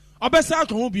mu a ɔbɛsa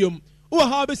akɔ ho biom wowɔ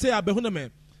ha wobɛsɛ yɛ abɛhu no me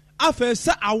afei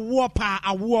sɛ awoɔ paa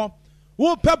awoɔ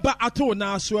wopɛ ba ato wo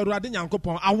naa so Awurade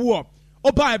Nyankopɔn awoɔ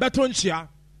wobaa ɛbɛto nkyea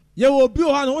yɛwɔ obi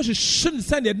wɔ ha na wɔhyehyɛ no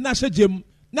sɛneɛ de no ahyɛ gyem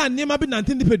na nneɛma bi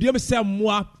nante nipaduam sɛ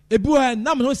mmoa ebi wɔ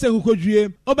nam ho sɛ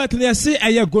kokodwie ɔbɛtena yɛse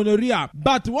ɛyɛ gonorrhea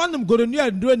but wɔnom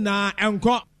gonorrhea nduro na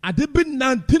ɛnkɔ ade bi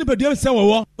nante nipaduam sɛ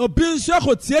wɔwɔ obi nso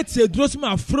akɔ tietie duro so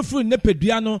ma aforoforo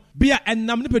nipadua no bi a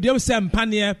ɛnam nipaduam sɛ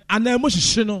mpaneɛ anaa mu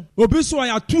hyehye no obi nso wɔ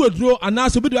yɛato aduro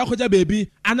anaasɛ obi de akɔgya baabi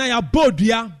anaa yɛabɔ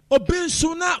dua obi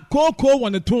nso na kookoo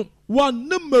wɔ ne to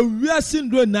wɔnom awiase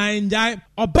nduro nan gyae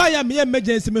ɔbaa yɛ meyɛ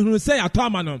emergency mehunu sɛ yɛatɔ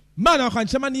ama no mmaa na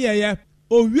ɔkwankyɛma no yɛyɛ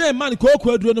owie man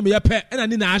kookoo aduro no mu yɛpɛ ɛna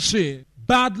ne na ahye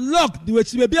bad luck de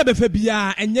wɔkyi baabi a bɛfɛ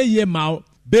biara ɛnyɛ yie ma wo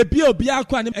baabi a obi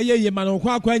akɔ a ne ɛyɛ yie ma no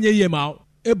nkɔ akɔ ɛnyɛ yie ma wo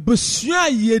ebusua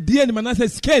yɛdie nim anasɛ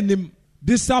sika nim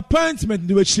disappointment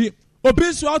de wɔkyi obi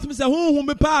nso a wotumi sɛ honhom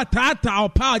bi paa taataa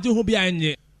ɔpaa agye ho bi a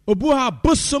ɛnyɛ obi ha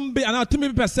bosom bi anaa tumi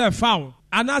bi pɛ sɛ ɛfa wo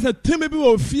anaasɛ tumi bi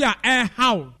wɔ fie a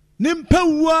ɛhaw ne mpa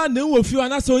wua na ɛwɔ fie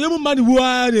anaasɛ ɔyɛ mu ma ne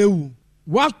wua na ɛwu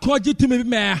wakɔgye tumi bi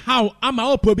ma ɛhaw ama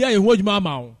wɔpɛ obi ayɛ ho adwuma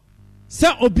ama wo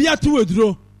sɛ obi ato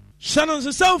aduro hyɛ no nso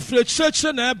sɛ wofiri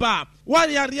kyerɛkyerɛ na ɛba a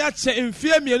woayare akyɛ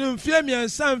mfeɛ mmienu mfeɛ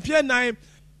mmiɛnsa mfeɛ nan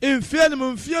mfeɛ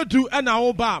nom mfeɛ du ɛna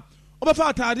woba a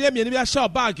wobɛfa ataadeɛ mmienu bi ahyɛ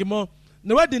ɔbaage mu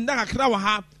na woadi nna kakra wɔ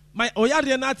ha ma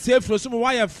ɔyareɛ no ateɛ firi so mu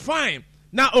woayɛ fine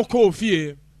na wokɔɔ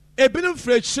fie ebinom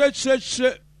firi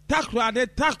kyerɛkyerɛkyerɛ takorade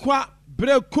takwa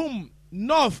brekum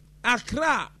north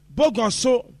Accra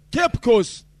Bogoso Cape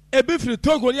Coast ebi firi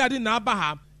Togo ne ade na aba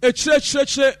ha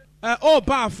ekyerɛkyerɛkyerɛ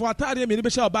ɔbaafo ataadeɛ mmienu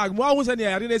bɛhyɛ ɔbaage mu wahu sɛ ne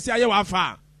yɛyare no asi ayɛ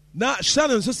wafa na hyɛ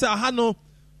no nso sɛ ha no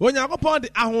Onyankopɔn de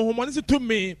ahohomɔne si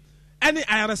tumi ɛne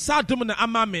ayaresa dom na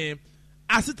ama me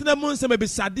asetena mu nsɛm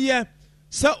abisadeɛ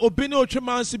sɛ obi ne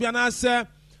otwema nso bi anaasɛ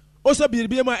ɔsɛ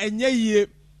biribi mu a ɛnyɛ yie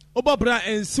wobɔ bra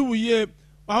ɛnsi wo yie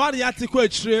wawade yɛate kɔ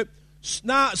akyire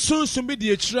na sunsum bi di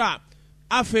akyire a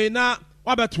afei na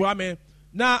wabɛtoa me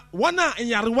na wɔn a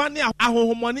nyarewa ne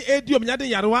ahohomɔne ɛdi ɔmnyade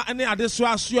nyarewa ne ade so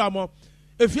asoa mo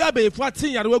efia bɛyifo ate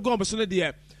nyarewa gu ɔmo so no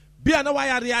deɛ bia na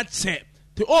wayare ache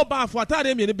te oba afo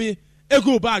atade me ne bi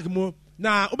egu bag mu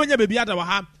na obenya bebi ada wa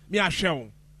ha me ahwe wo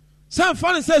san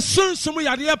fa ne se sunsum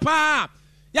yare pa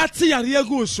ya te yare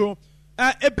egu so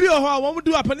ebi ho wo mu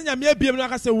du apane nyame abiem na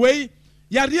aka se wei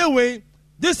yare wei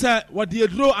this what the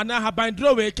draw and ha ban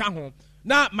draw we ka ho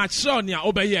na machro ne a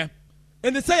obeye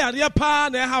ene se yare pa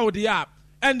na ha wo dia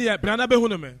ene brana be hu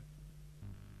no me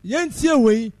yentie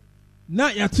wei na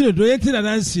ya to do yentie na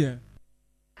danse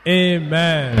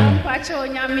amen pacho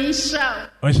nyame ishra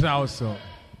also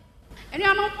ene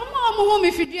ano omo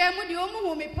me fidua mu de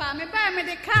omo me pa me ba me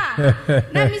de ka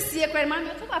na me sie kwere ma me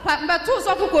to papa mba to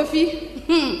so kofi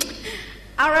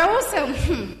ara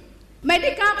wosem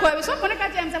medical ko so ko ka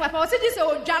jem se papa o se dis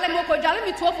o jale mo ko jale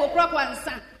mi 12 o'clock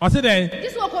wansa o se den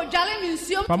dis o ko jale mi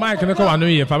nsuom pa ma kene ko wanu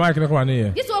ye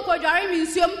dis o ko jale mi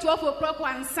nsuom 12 o'clock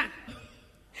wansa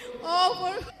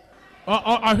oh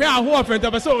ahwe aho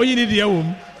ofenta be so oyi ni de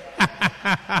awom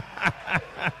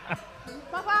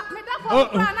papa me da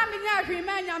ko na me nya ahwe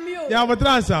ma nya mi o ya mo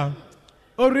transa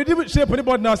already shape the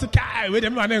board now say kai we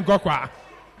dem ma na nkokwa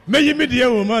meyi mi de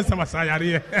awom ansa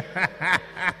masayare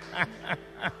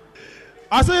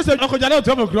aso yese okojale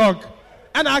 12 o'clock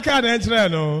ana aka na entre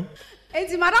no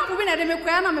enti madam ko bi na de me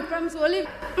kwa na me pram so oli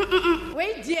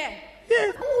wait dear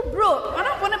oh bro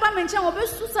madam ko ne ba me nche obe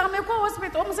susa me ko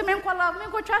hospital o mo se me nkola me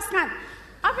ko twa scan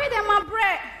afi de ma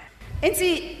bre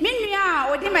enti me nua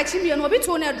o de ma chimie no obi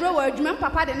to na draw wa adwuma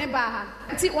papa de ne ba ha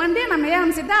enti one day na me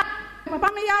yam se da papa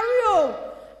me yare o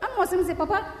am se me se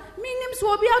papa me nim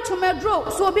so obi ato me draw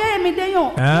so obi aye me den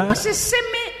yo o se se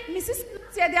me mrs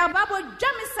se de ababo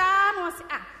jamisa no se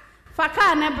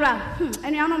faka ne bra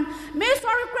eni anom me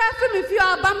sorry cry for me fi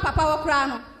abam papa wo kra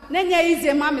no na nya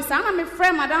easy ma me sa na me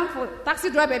friend madam for taxi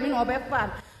driver bi no obefa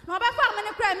me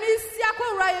ne kra me si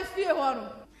akowura ye fie ho no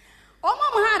omo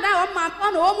mo ha da o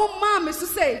ma no omo ma me so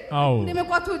say ndi me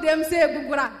kwato dem say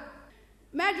gugura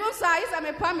me jo sa isa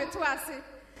me pa me to ase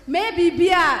me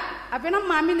bibia avena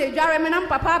ma me na dware me na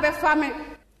papa be fa me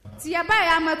ti ya ba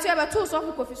ya ma to ya to so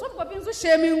kofi nso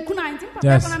she me nkuna nti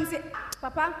papa na me say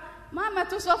papa mama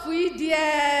to so fu idie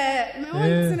me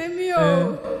wonte mi o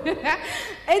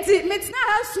enti me tina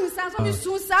ha sun san so mi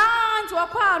sun san to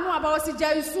akwa no aba o si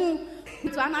jai sun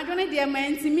to anadwo ne de ma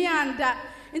enti mi anda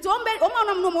enti o ma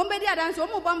no mo be di adan so o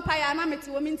mo bompa ya na me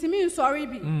ti o mi enti mi sorry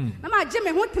bi na ma je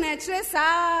me ho tena kire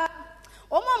sa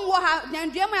o mo mo ha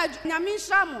nyandua ma nyame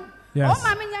nhra mo o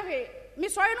ma me nya hwe me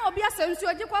sorry no obi asensu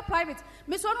oji kwa private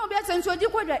me so no obi asensu oji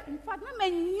kwa dwa in fact na me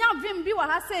nya vim bi wa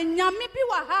ha se nyame bi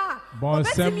wa ha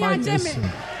obetimi ageme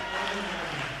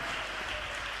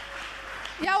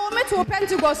ya o me to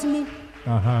Pentecost mu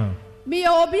me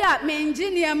obi a me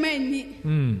engineer mani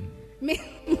me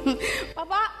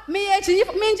papa me echi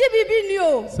me nji bibi ni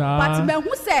o but me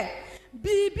hu se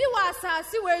bibi wa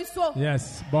asase we so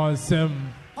yes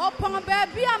bonsem Upon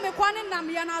baby, I'm a quan and I'm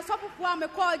a soft one, a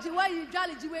call you where you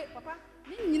jolly way, papa.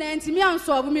 You ain't me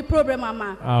solve me problem,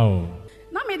 mamma. Oh,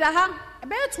 now me da ha, a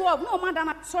bear 12, no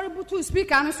madam, sorry, but to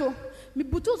speak, and so me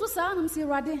butu so sound, say,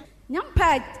 Raddy, young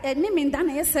pad, and name in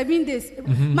done 7 days.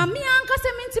 Mammy, uncle,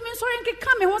 sent me sorry, and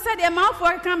come and said their mouth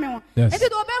for a camel. Yes,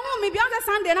 it will be home, me beyond the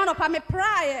Sunday, not upon me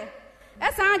prayer.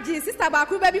 As I sister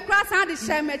Baku baby cross and the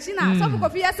shame, China, some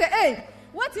coffee, I say, hey.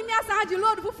 What in your side you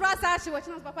load for France?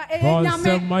 Watching us, papa.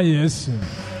 Yes.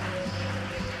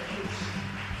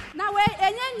 Now,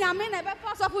 any yamin never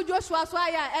pass off with Joshua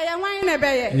Swire, and wine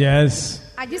never. Yes.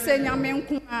 I just say yamin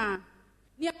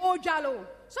near old Jallo.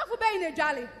 So for being a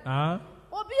jolly.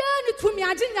 Obiani to me,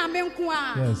 I didn't yamin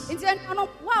kwa. Yes. It's an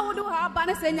what would do her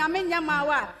banner say yamin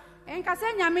yamawa. And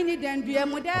Cassania mini then be a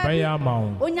model.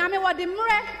 Onyame what the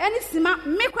mure, and it's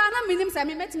me crana minim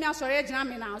semi met me as already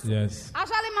now. Yes. I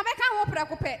shall in my back and hope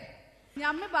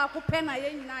Yameba Kupena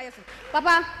yen.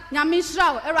 Papa,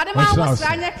 Yamishaw, a radima was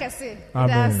Rania Cassie.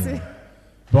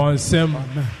 Bonsem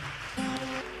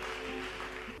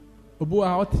Obu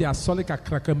out here, Solica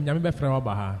Crackum, Yamibe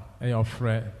Frabaha, and your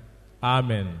friend.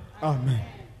 Amen. Amen.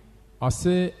 I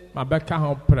say, my back and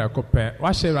hope precope.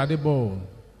 What shall radibo?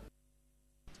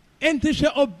 Enti hwe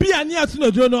obi ani ato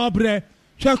no dro no obre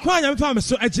hwe kwa nya mfa me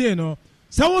so agye no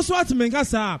se wo so atme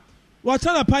nkasa wo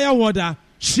chana paya woda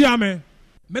hia me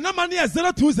na mane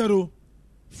 020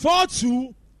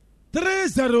 42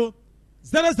 30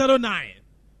 009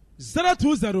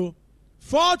 020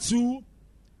 42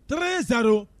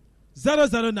 30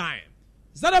 009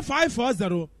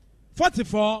 0540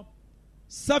 44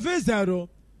 70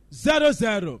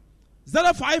 00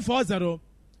 0540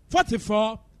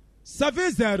 44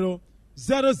 7000.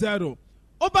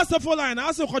 Obasafo line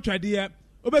aso kwatwade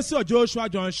obesi Joshua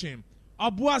Junction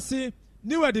Obuase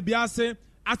New de Biase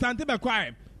Asante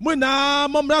Bekwai Muna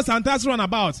Momra Santas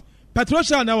runabout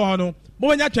petrol na wɔ no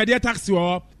mo nya twɛdeɛ taxi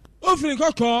wɔ ofiri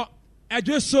kɔkɔ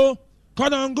adwe so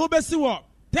kɔnɔngo bɛsi wɔ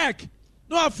tech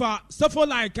no afa sofo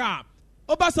line car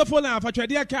oba sofo line afa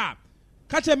twɛdeɛ car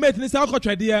kakyɛ mate ni sɛ ɔkɔ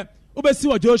twɛdeɛ wobɛsi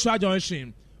wɔ Joshua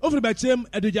Junction ofiri bɛkyɛm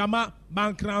adujama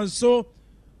bankranso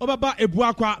obaba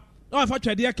ebuakwa na afa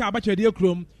twɛdeɛ car ba twɛdeɛ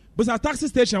krom busa taxi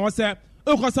station wɔ sɛ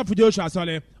okɔ safo Joshua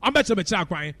sɔle ɔbɛkyɛ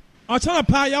akwan ɔkyɛn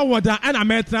pa ya wɔ da ɛna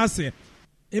mɛtra ase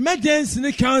emergency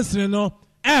ni council no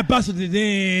ɛba so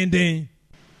dendenden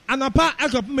anapa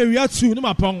ɛkɔpɔ mɛwia 2 no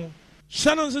mapɔn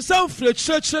hyɛ no nso sɛ mfiri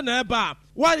kyerɛkyerɛ na ɛba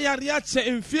wɔyare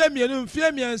akyɛ mfie mmienu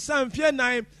mfie mmiɛnsa mfie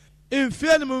nan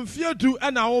mfie no mfie du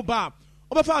ɛna woba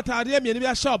wobɛfa ataadeɛ mmienu bi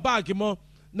ahyɛ ɔbaage mu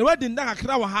na wadi nda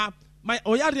kakra wɔ ha ma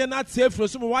ɔyareɛ no atie firi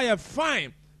so mu wayɛ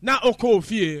fine na ɔkɔ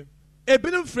fie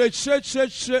ebinom firi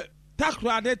kyerɛkyerɛkyerɛ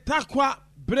takorade takwa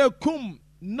brekum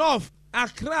north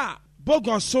accra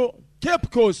bogoso cape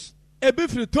coast ebi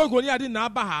firi togo ni ade na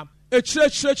aba ha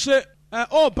ekyerɛkyerɛkyerɛ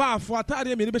ɔba afo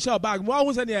ataadeɛ mmienu bi hyɛ ɔbaage mu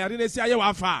ɔho sɛ ne yare no asi ayɛ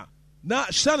wafa na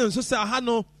hyɛ no nso sɛ ha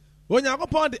no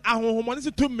onyankopɔn de ahohomɔne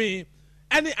si tumi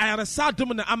ɛne ayaresa dom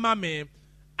na ama me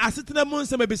asetena mu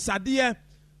nsɛm ebisadeɛ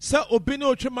sɛ obi ne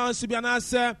otwema nso bi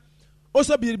anaasɛ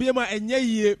ɔsɛ biribi mu a ɛnyɛ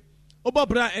yie ɔbɔ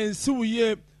bra ɛnsiw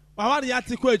yie wawade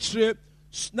yɛate kɔ akyire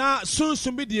na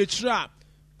sunsun bi di akyire a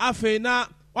afei na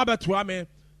wabɛtoa me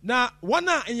na wɔn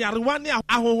a nyarewa ne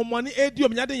ahohomɔne edi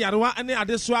omnyade nyarewa ne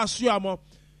ade so asoa mo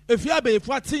efia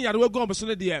bɛyifo ate nyarewa gu ɔmo so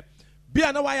ne deɛ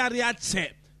bia na wayare akyɛ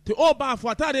te ɔba afo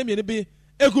atade mmienu bi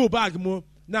egu bag mu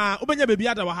na wobɛnya beebi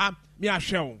ada wɔ ha me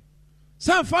ahwɛ wo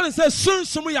sɛ mfa ne sɛ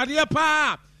sunsum yareɛ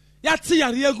paa yɛate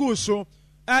yareɛ gu so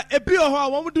ebi wɔ hɔ a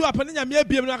wɔn du apɛ ne nyame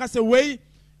abiem no aka sɛ wei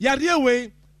yareɛ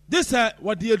wei de sɛ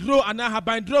wɔde aduro anaa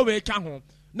haban duro wei ka ho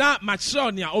na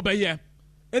makyerɛw nea wobɛyɛ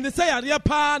ɛne sɛ yareɛ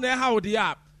paa na ɛha wo deɛ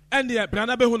a ɛndeɛ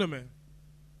brana bɛhu no me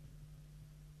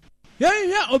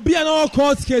yɛnhwɛ obi a na wɔ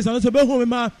court case ano sɛ bɛhu me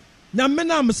ma nyame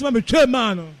na mesoma metwa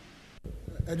maa no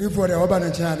adiifoɔ deɛ wɔba no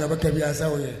nkyɛn a deɛ wɔbɛka bi asa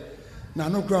woyɛ na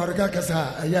no kora wɔdeka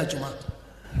kasa a ɛyɛ adwuma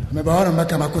mɛba hɔ no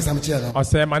mbɛka makosam kyerɛ no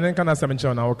ɔsɛ ma ne nka no asɛm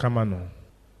kyerɛ na wokama no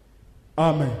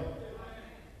amen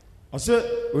ɔsɛ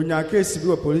onya case bi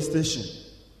wɔ police station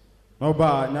na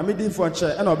ɔba nyame diifoɔ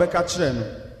nkyɛn ɛna ɔbɛka kyerɛ no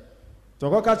nti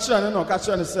ɔkɔka kyerɛ no na ɔka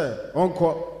kyerɛ no sɛ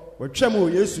ɔnkɔ wɔtwa mu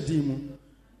wɔ yesu din mu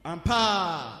ampa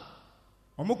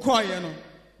a ɔmo kɔɔyɛ no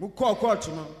mo kɔɔ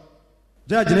kɔɔto no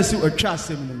judge ne si ɔtwa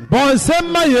asɛm no mu bɔ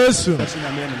nsɛm ma yesu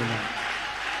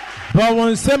bɔ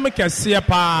wɔn nsɛm kɛseɛ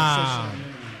paa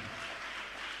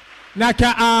na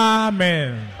ka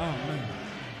amen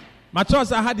matɔɔ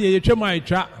sɛ ha deɛ yɛtwa mu a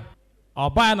yɛtwa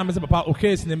ɔbaa na me sɛ papa o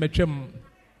case ne mɛtwa mu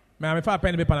mɛ mefa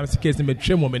pɛ ne mepa na me sɛ case ne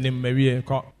mɛtwa mu m'anim mawie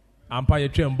kɔ ampa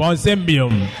yɛtwa mu bɔ nsɛm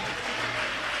biom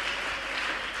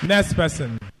next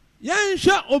person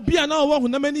yɛnhwɛ obi a na ɔwɔ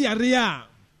honam ani yareɛ a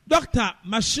doctor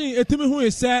machine ɛtumi hu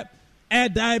sɛ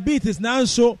diabetes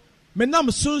nanso menam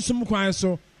sunsum kwan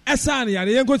so ɛsaa ne yare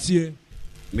yɛnkɔtie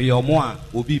meyɛ ɔmo a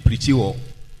obi preachi wɔ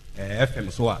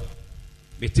fm so a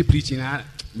mete preachi na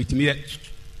metumi yɛ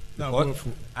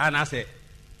anaasɛ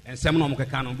nsɛm na ɔmo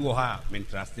keka no bi wɔ hɔ a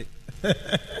mentraste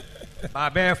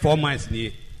bɛyɛ 4 months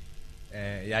nie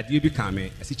yadeɛ bi ka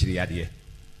me asikyiri yadeɛ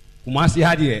kumase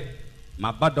ha deɛ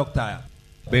maba doctor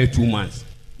bɛyɛ 2 months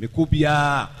mekɔ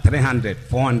biara 300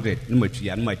 400 ne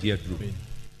matua ne magye aduro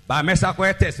ba mɛsa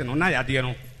kɔyɛ test no na yadeɛ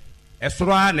no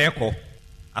ɛsoro a na ɛkɔ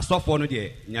asɔfoɔ no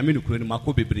deɛ nyame no kuro no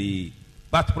makɔ bebree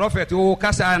but prophet wo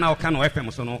kasa na ɔka no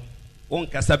fm so no wo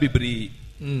nkasa bebree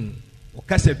wo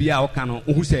kasa bi a ɔka no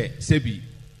wohu sɛ sɛbi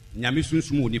nyame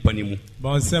sunsum wɔ nipa ne mu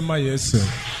bɔnsɛm ma yesu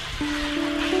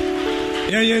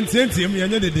yɛyɛ ntiantiam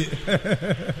yɛnyɛ dede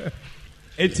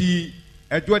enti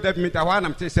adwo da mita hɔ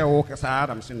anam te sɛ wo kasa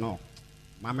adam se no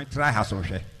ma me try ha so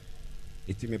hwɛ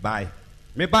enti me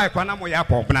bae kwa na mo yɛ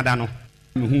apɔ benada no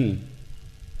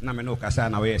na me no kasa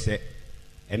na wɔyɛ sɛ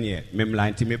ɛneɛ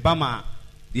memla nti me ba ma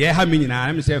deɛ ɛha me nyinaa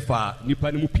na me sɛ fa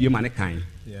nipa no mu pie ma ne kan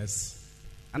yes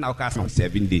ana wɔka sa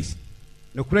 7 days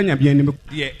no kura nya bia ni me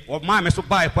deɛ ɔma me so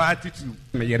bae kwa titu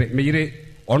me yere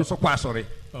ɔno so kɔ asɔre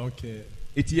okay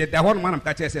eti yɛ da hɔ no manam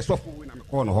ka kyerɛ sɛ sɔfo we na me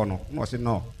kɔɔ no hɔ no na ɔse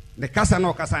no ne kasa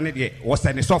na ɔkasa ne deɛ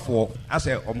wɔsɛ ne sɔfoɔ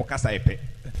asɛ ɔmo kasa yɛ pɛ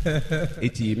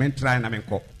eti men try na men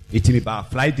kɔ eti me ba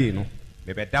Friday no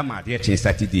me be da ma deɛ kyen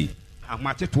Saturday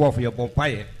ahomate 12 yɛ bɔ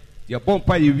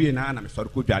mpa yɛ wie na me sɔre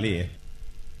kɔ dwale yɛ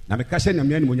na me ka hyɛ na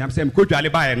me anim onyam sɛ me kɔ dwale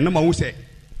ba yɛ no ma hu sɛ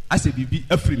asɛ bibi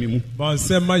afiri me mu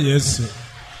bɔnsɛm ma yesu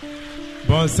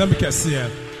bɔnsɛm kɛseɛ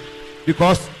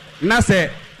because na sɛ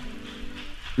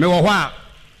me wɔ hɔ a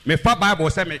me fa Bible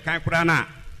sɛ me kan kora na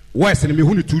voice ne me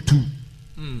hu ne tutu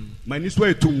mani so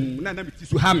etum na me ti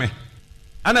so ha me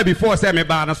ana before say me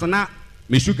ba na so na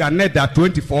me sugar net da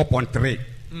 24.3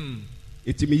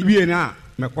 iti me wie na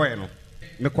me koye no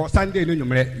me ko Sunday no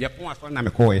nwumre ye pon aso na me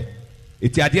koye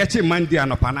iti ade achi Monday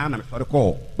anopa na me sori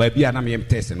ko ba bia na me yem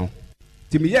test no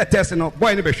ti me ye test no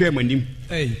boy ne be hwe manim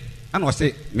ana o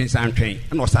se me san twen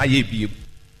ana o sa ye biem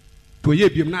to ye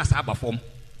biem na sa aba fom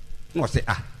na o se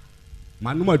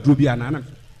manu maduro bia na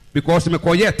because me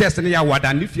ko ye test ne ya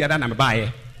wada ni fiada na me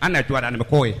baaye ana do wada na me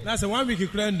koye that's a 1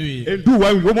 week grand do and do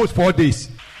 1 week almost 4 days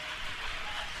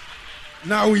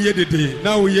now we hear the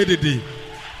day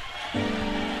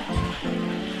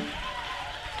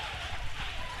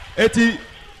eti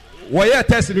wo ye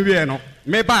test ni we no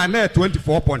me ba na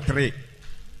 24.3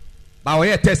 ba wo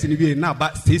ye test ni we na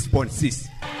ba 6.6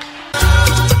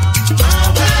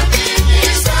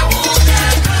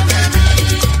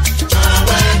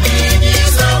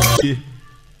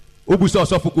 obuso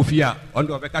osofo kofia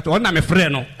ondo obeka to na me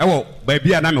frɛ no ɛwɔ ba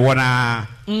bia na me wona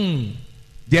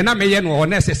de na me ye no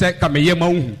na sese ka me ye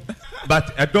mawu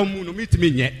but ɛdom mu no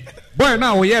mitimi nye boy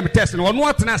na wo ye me test no ono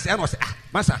atena se na o se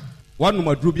masa wanu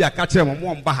maduro bia ka kyerɛ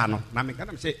mo mba ha no na me ka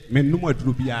na me se me num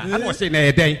maduro bia ana o se na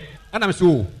ye den ana me se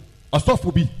o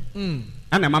osofo bi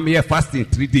ana ma me ye fasting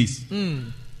 3 days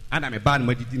ana me ba na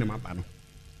madidi na maba no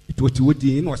itoti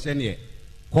wodi na o se ne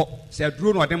ko se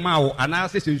duro no de ma wo ana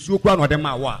se se nsuo kura no de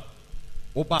ma wo a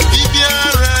wo ba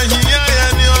bibiara hiya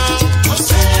ya ni o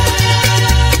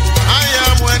aya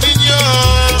mo ani ni o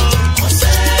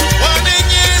wani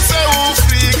ni se u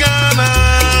frigana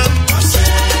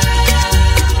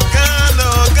gano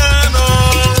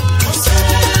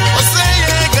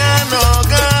oseye gano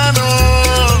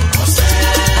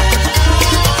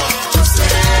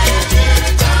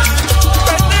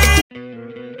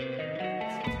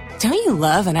Don't you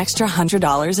love an extra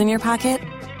 $100 in your pocket?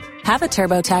 Have a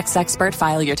TurboTax expert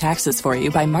file your taxes for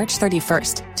you by March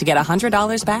 31st to get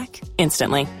 $100 back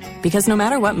instantly. Because no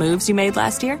matter what moves you made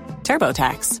last year,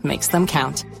 TurboTax makes them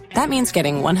count. That means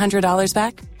getting $100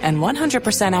 back and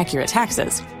 100% accurate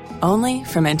taxes only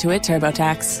from Intuit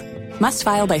TurboTax. Must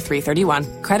file by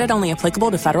 3/31. Credit only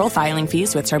applicable to federal filing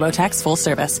fees with TurboTax full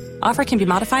service. Offer can be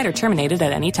modified or terminated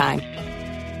at any time.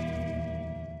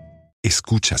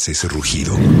 ¿Escuchas ese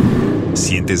rugido?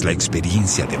 ¿Sientes la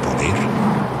experiencia de poder?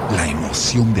 La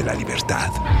emoción de la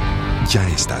libertad. Ya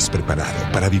estás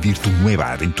preparado para vivir tu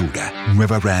nueva aventura.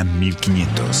 Nueva Ram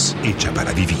 1500, hecha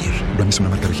para vivir. Ram es una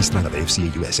marca registrada de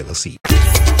FCA US LLC.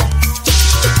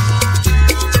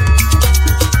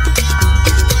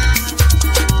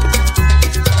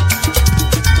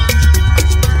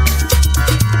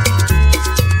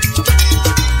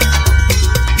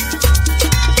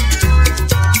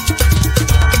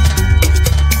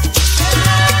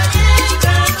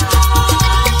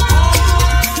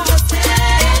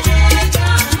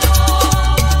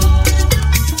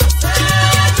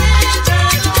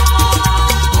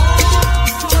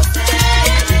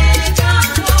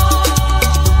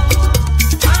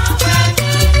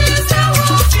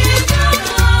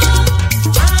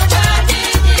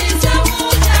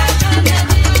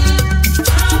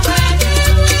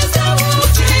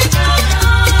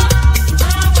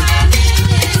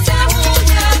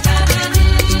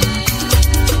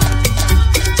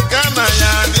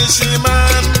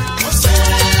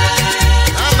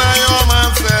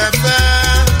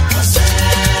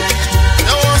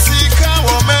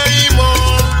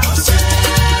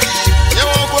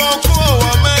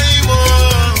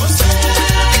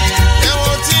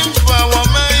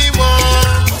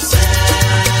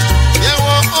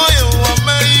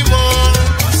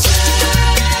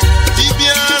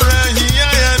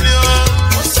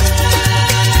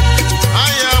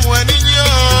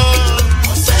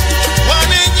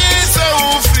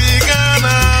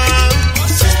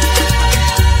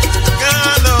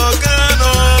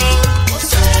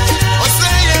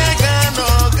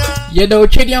 Yeda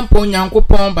ochedian po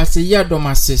nyankopon base ye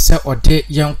adomase se ode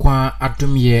yankwa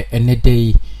adomye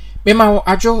enedei mema wo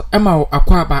ajo ema wo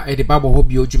akwaba ede babo ho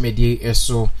bi odwumedi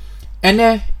eso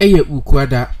ene eye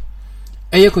ukuada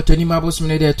eye kotoni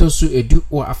mabosumne de tosu edu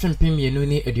wo afempem yenu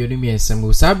ni eduonu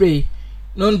ensam sabre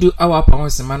nondu awa pa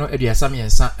wonsema no eduasa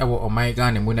miensa ewo oman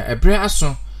Ghana mu na ebre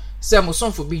aso se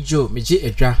musonfo bi jo meje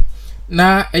edwa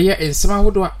na eye ensema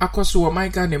hodo akoso wo man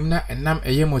Ghana mu na enam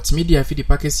eye multimedia fidi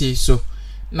pakesi so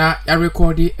na ya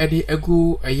recordi edi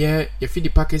egu eye yefidi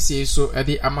pakesi so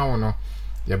edi amawo no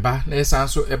yeba na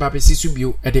esanso eba besisu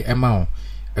bio edi emawo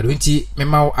edunti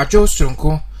memawo ajo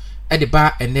sonko edi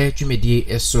ba ene dwumedi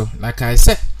eso na kai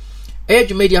se eye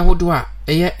dwumedi ahodo a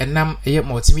eye enam eye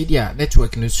multimedia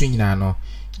network no so nyina no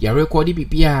ya recordi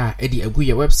bibia edi egu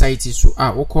ye website so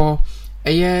a wokọ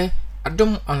eye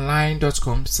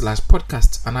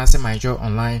adomonline.com/podcast anase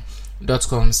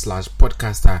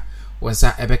myjoyonline.com/podcaster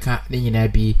wonsa ebeka ne nyina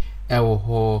bi ewo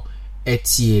ho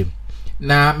etie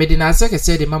na medina aseke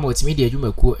se de mama otimi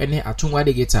adwumaku ene atonwa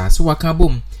de guitar so waka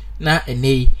bom na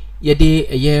ene yede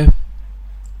eye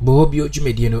bohobio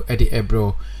dwumedie no de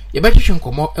ebro ye betwetwe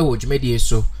nkomo ewo dwumedie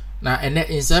so na ene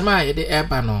nsema yede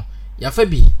eba no yafa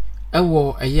bi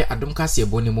ewo eye adom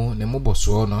kasebo ne mu ne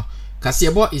moboso no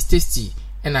kasebo is tasty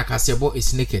ena kasebo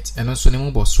is naked eno so ne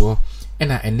moboso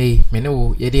ena ene mene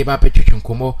wo yede ba betwetwe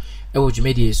nkomo ewo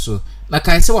dwumedie so na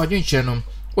kaise wadwenche no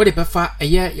what the prefer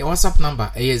your WhatsApp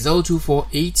number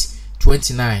 0248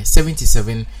 29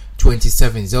 77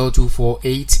 27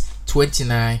 0248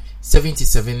 29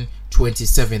 77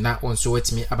 27 na on so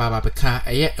with me ababa beka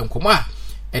enkoma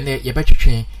ene ye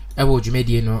betwetwe ewo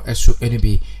dwumedie no eso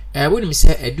enubi woni mi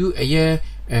se edu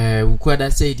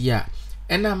wukwada saidi a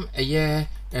enam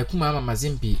kuma mama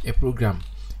mazimbi program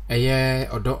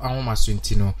odo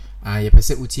ahomasunti no ye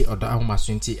pese uti odo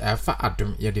ahomasunti fa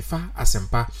adom ye defa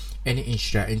asempa ene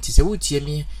inshira enti se wutie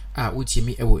mi wutie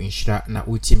mi ewo inshira na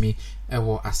wutie mi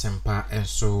ewo asempa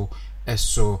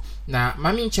eso na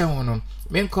mami nche hono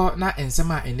menko na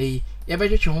ensema ene ye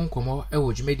betwetwe ho nkomo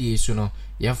ewo dwumedie so no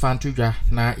ye mfa ntodwa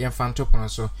na ye mfa ntopono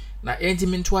so na enti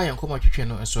minto aye nkomo twetwe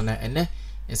no so na ene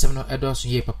ensem no edoso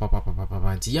ye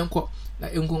papa nti yenko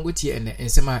na engongotie ene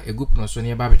ensema egupuno so ne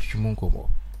ye ba betwetwe mu nkomo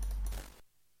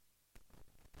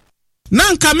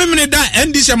nanka memene da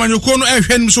NDC amanyoko no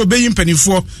ehwen so beyi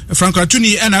mpanifo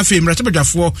Frankatuni na afi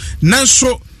mratebadwafo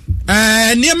nanso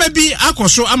niema bi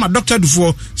akoso ama Dr.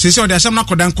 Dufo sese ode asam na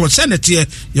kodan ko senate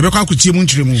ye bekwa akotie mu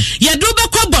ntremu ye do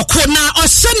bekwa boko na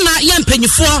osena ye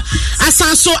mpanifo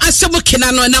asanso asebo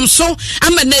kina no nam so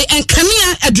ama na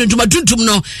enkanea adundum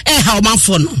no ha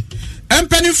omanfo no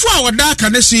mpanifo a woda ka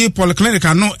ne si polyclinic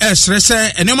no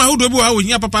esrese enema hodo bi wa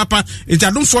wonya papa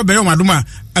entadomfo be yomadoma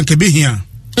anka behia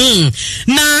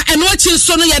na enochi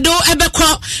so no yedo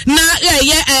ebekọ na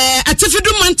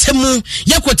atifidu mantemu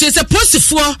yakote se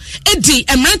posifo edi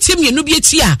emrantem yenu bi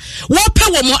eti a wo pe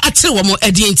wo mo ate wo mo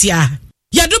edi entia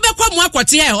yedo bekọ mo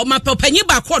akote he o mapanyi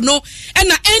ba kọ no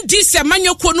na NDC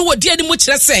amanyoko no wodi ani mu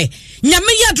kire se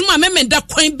nyame yaduma memenda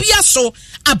kwan bia so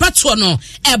abato no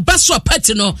ebaso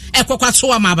party no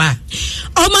ekokwato amaba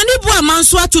omani bu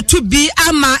amanso atutu bi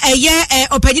ama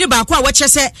opanyini ba ko a wo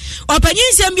kyese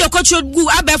opanyini sem bi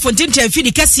okochogu abefo ntinta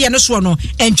fidi kase no so no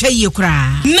entwa yie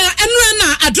kura na enu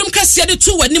na adum kase de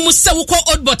tu wani mu se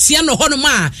wokọ oldbot ya no hono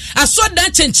ma aso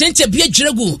da chenchenche bi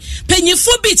adwiregu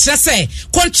panyifo bi kyese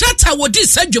contractor wodi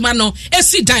sadwuma no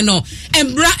esi dan no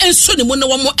embra enso ne mu no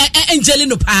wo mo angeli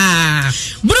no pa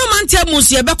bromante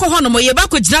musu ye bekọ hono mo ye ba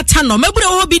ko gina tano mebure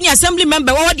wo bi ni assembly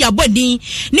member wo de abodin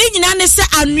ni nyina ne se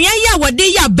anua ya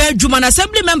wode ya ba adwuma na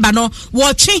assembly member no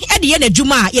wo twe de ye na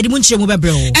adwuma ye de mu nkyeremu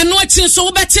bebre o eno atin so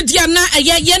wo bete dia na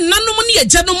ye nanom ne ye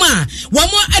gyanom a wo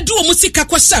mo ade wo musika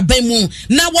kwasa ban mu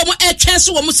na wo mo etwen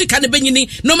so wo musika ne banyini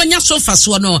no manya so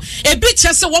faso no ebi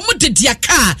kyese wo mo de dia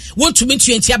ka wo tumi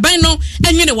 20 aban no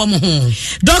enwene wo mo ho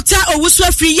Dr. Owusu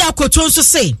Afri ya koton so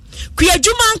say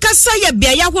kuyadwuma nkasa ye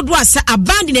bia ya hodo asa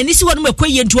abandi na nisi wonu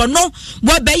makoye ntu ono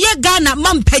wo beye Ghana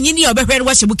mampanyini obehwere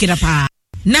wa shebukira pa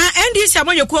na NDC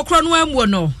amanyoko kro no amu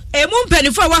no emu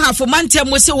mpanifo wa hafo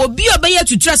mantem se obi obeye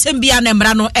tutura sembia na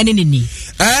mra no enenini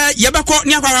yebekọ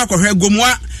ni akwa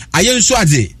gomwa ayensu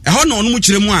ade eho na onu mu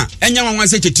kiremu a enya nwanwa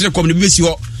se kyetire kom ne besi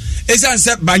ho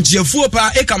esanse banchiafuo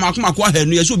pa ekamakoma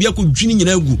hanu yeso obi akodwini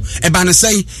nyina agu eba ne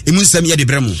sai emu nsam ye de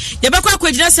bremu yebekọ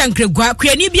akwagina sankregwa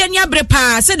kuani bia ni abre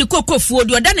pa se de kokofuo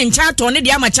de oda ne ncha to ne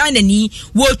de ama China ni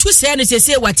wo tu se ne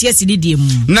sese watie sidi de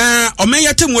mu na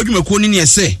omeyatem adwumakuo ni ne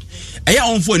se eya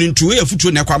onfo ni ntuwe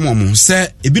yafutuo ne kwamom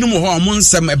se ebinom ho omo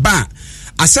nsam eba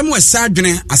asem we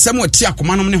sadwene asem we ti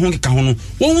akomanom ne ho keka ho no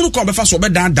wonhunu ko befa so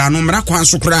obeda no mra kwan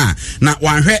so kra na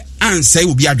wanhwe ansai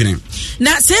obi adwene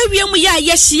na se wiemu ya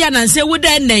yehia na nse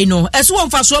woda nnai no eso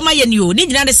wonfa so ma ye ni o ni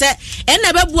nyina ne se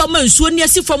enna bebua ma nsuo ni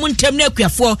asifo mu ntem na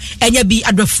akuafo enya bi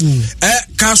adofu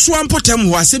kaso ampotem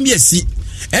ho asem bi asi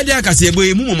ede akase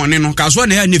eboye mu momone no kaso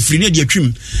na ya ne firi ne de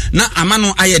atwim na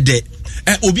amano ayede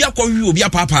obi akọwi obi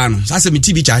apapa no sase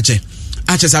meti bi chache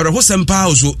ache sa reho sempa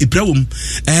ozo iprawum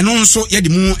no nso ye de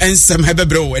mu ensem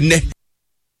hebebre wo enne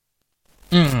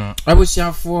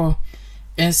abosiafo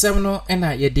ensem no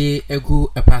na ye de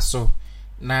egu epaso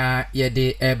na ye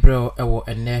de ebro ewo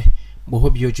enne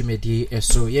bohobi odwumedi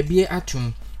eso ye bie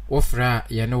atum wofra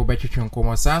ye ne wobetwetwe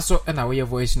nkomo sanso na wo ye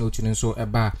voice note nso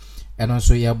eba eno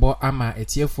nso ye bo ama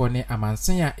etiefo ne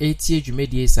amansen ya etie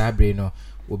dwumedi sabre no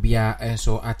obia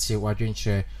enso ate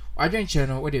wadwenche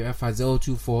no we dey refer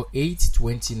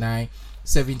 024829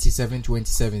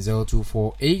 7727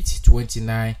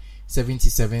 024829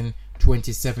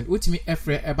 7727 utimi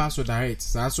efre eba so direct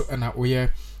so na oye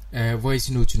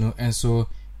voice note no enso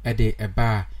ede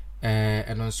eba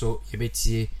ɛno nso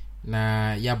yɛbɛtie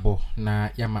na yabɔ na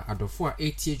yama adofo a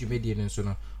etie dwumedie no nso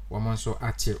no wɔn nso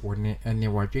ate wɔne ne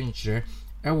wadwenkyerɛ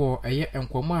ɛwɔ ɛyɛ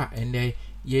nkɔmɔ a ɛnɛ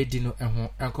yɛdi no ɛho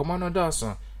nkɔmɔ no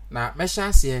dɔɔso na mɛhyɛ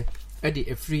aseɛ ɛde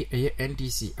efiri ɛyɛ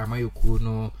NDC amayɔkuo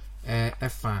no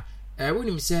ɛfa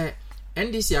wonim sɛ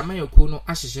NDC amayɔkuo no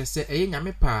ahyehyɛ sɛ ɛyɛ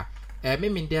nyame pa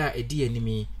memende a ɛdi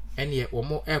animi ɛneɛ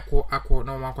wɔn ɛkɔ akɔ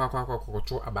na wɔn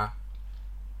akɔ aba